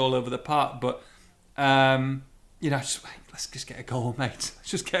good players all over the park. But let's just get a goal, mate. Let's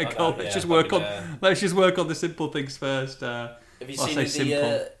just get a goal. Let's just work on the simple things first. Have you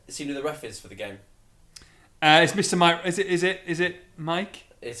seen who the ref is for the game? It's Mr. Mike. Is it Mike?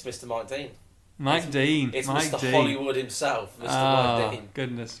 It's Mr. Mike Dean. Mike Dean. It's Mike Mr. Dean. Hollywood himself, Mr. Mike Dean.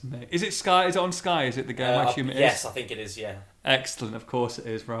 Goodness me. Is it Sky? Is it on Sky? Is it the game? I assume it is. Yes, I think it is, yeah. Excellent, of course it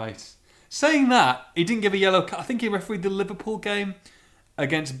is, right. Saying that, he didn't give a yellow card. I think he refereed the Liverpool game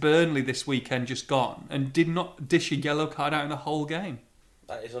against Burnley this weekend, just gone, and did not dish a yellow card out in the whole game.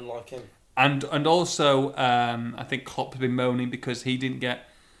 That is unlike him. And also, I think Klopp's been moaning because he didn't get,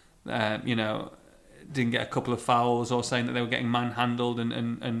 didn't get a couple of fouls, or saying that they were getting manhandled,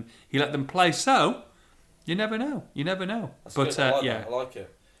 and he let them play. So you never know. That's but I like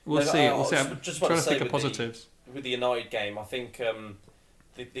it. We'll see. I'm just trying to think of positives. With the United game, I think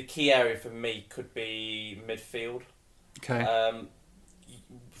the key area for me could be midfield. Okay.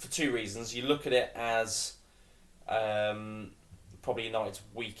 For two reasons. You look at it as probably United's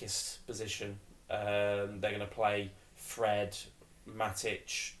weakest position. They're going to play Fred,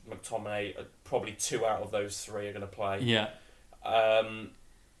 Matic, McTominay. Probably two out of those three are going to play. Yeah.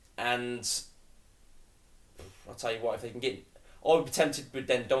 And I'll tell you what, if they can get, I would be tempted with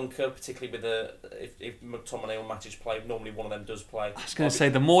Dendoncker, particularly with if McTominay or Matic play. Normally, one of them does play. I was going to say,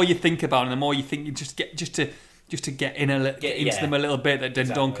 the more you think about it, the more you think you just to get in into them a little bit, that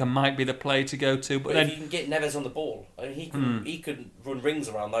Dendoncker might be the play to go to. But then, if you can get Neves on the ball, I mean, he could run rings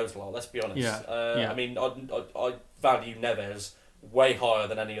around those lot. Let's be honest. Yeah. I mean, I value Neves way higher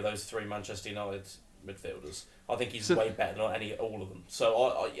than any of those three Manchester United midfielders. I think he's way better than all of them.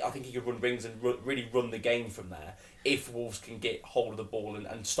 So I think he could run rings and really run the game from there if Wolves can get hold of the ball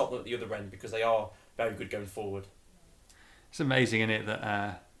and stop them at the other end, because they are very good going forward. It's amazing, isn't it,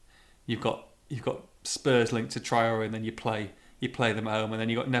 that you've got Spurs linked to Traore, and then you play them at home, and then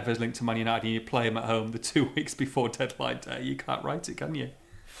you've got Neves linked to Man United, and you play them at home the 2 weeks before deadline day. You can't write it, can you?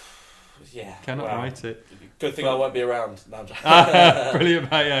 Yeah. Cannot write it. Good thing I won't be around. No,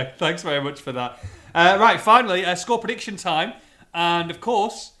 brilliant, mate. Yeah. Thanks very much for that. Right, finally, score prediction time. And of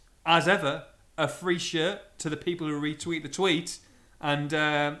course, as ever, a free shirt to the people who retweet the tweet. And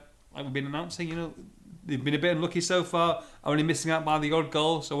like we've been announcing, they've been a bit unlucky so far, only missing out by the odd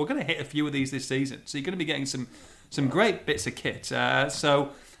goal. So we're going to hit a few of these this season. So you're going to be getting some great bits of kit. So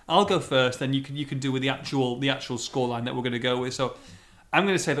I'll go first, then you can do with the actual scoreline that we're going to go with. So I'm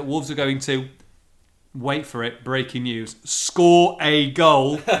going to say that Wolves are going to, wait for it, breaking news, score a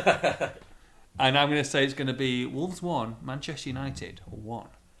goal. And I'm going to say it's going to be Wolves 1, Manchester United 1.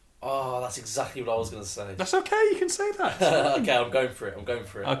 Oh, that's exactly what I was going to say. That's okay, you can say that. Okay, I'm going for it.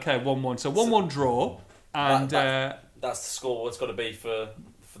 Okay, 1-1. So 1-1 draw. And that's the score. It's got to be for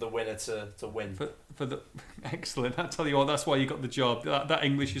the winner to win. For the excellent. I tell you what, that's why you got the job. That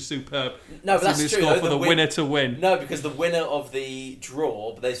English is superb. No, but that's true. Score for the winner to win. No, because the winner of the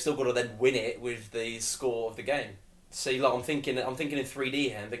draw, but they've still got to then win it with the score of the game. See, like I'm thinking in 3D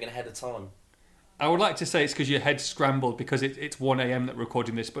here. I'm thinking ahead of time. I would like to say it's because your head's scrambled because it's 1 a.m. that we're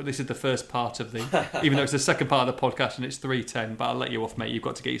recording this, but this is the first part of the, even though it's the second part of the podcast and it's 3:10. But I'll let you off, mate. You've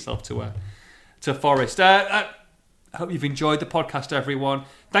got to get yourself to Forest. I hope you've enjoyed the podcast, everyone.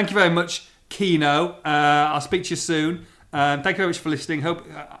 Thank you very much, Keno. I'll speak to you soon. Thank you very much for listening.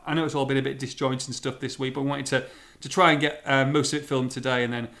 I know it's all been a bit disjointed and stuff this week, but we wanted to try and get most of it filmed today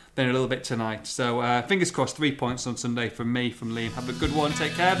and then a little bit tonight. So fingers crossed, 3 points on Sunday from me, from Liam. Have a good one.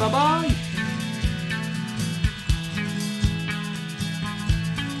 Take care. Bye-bye.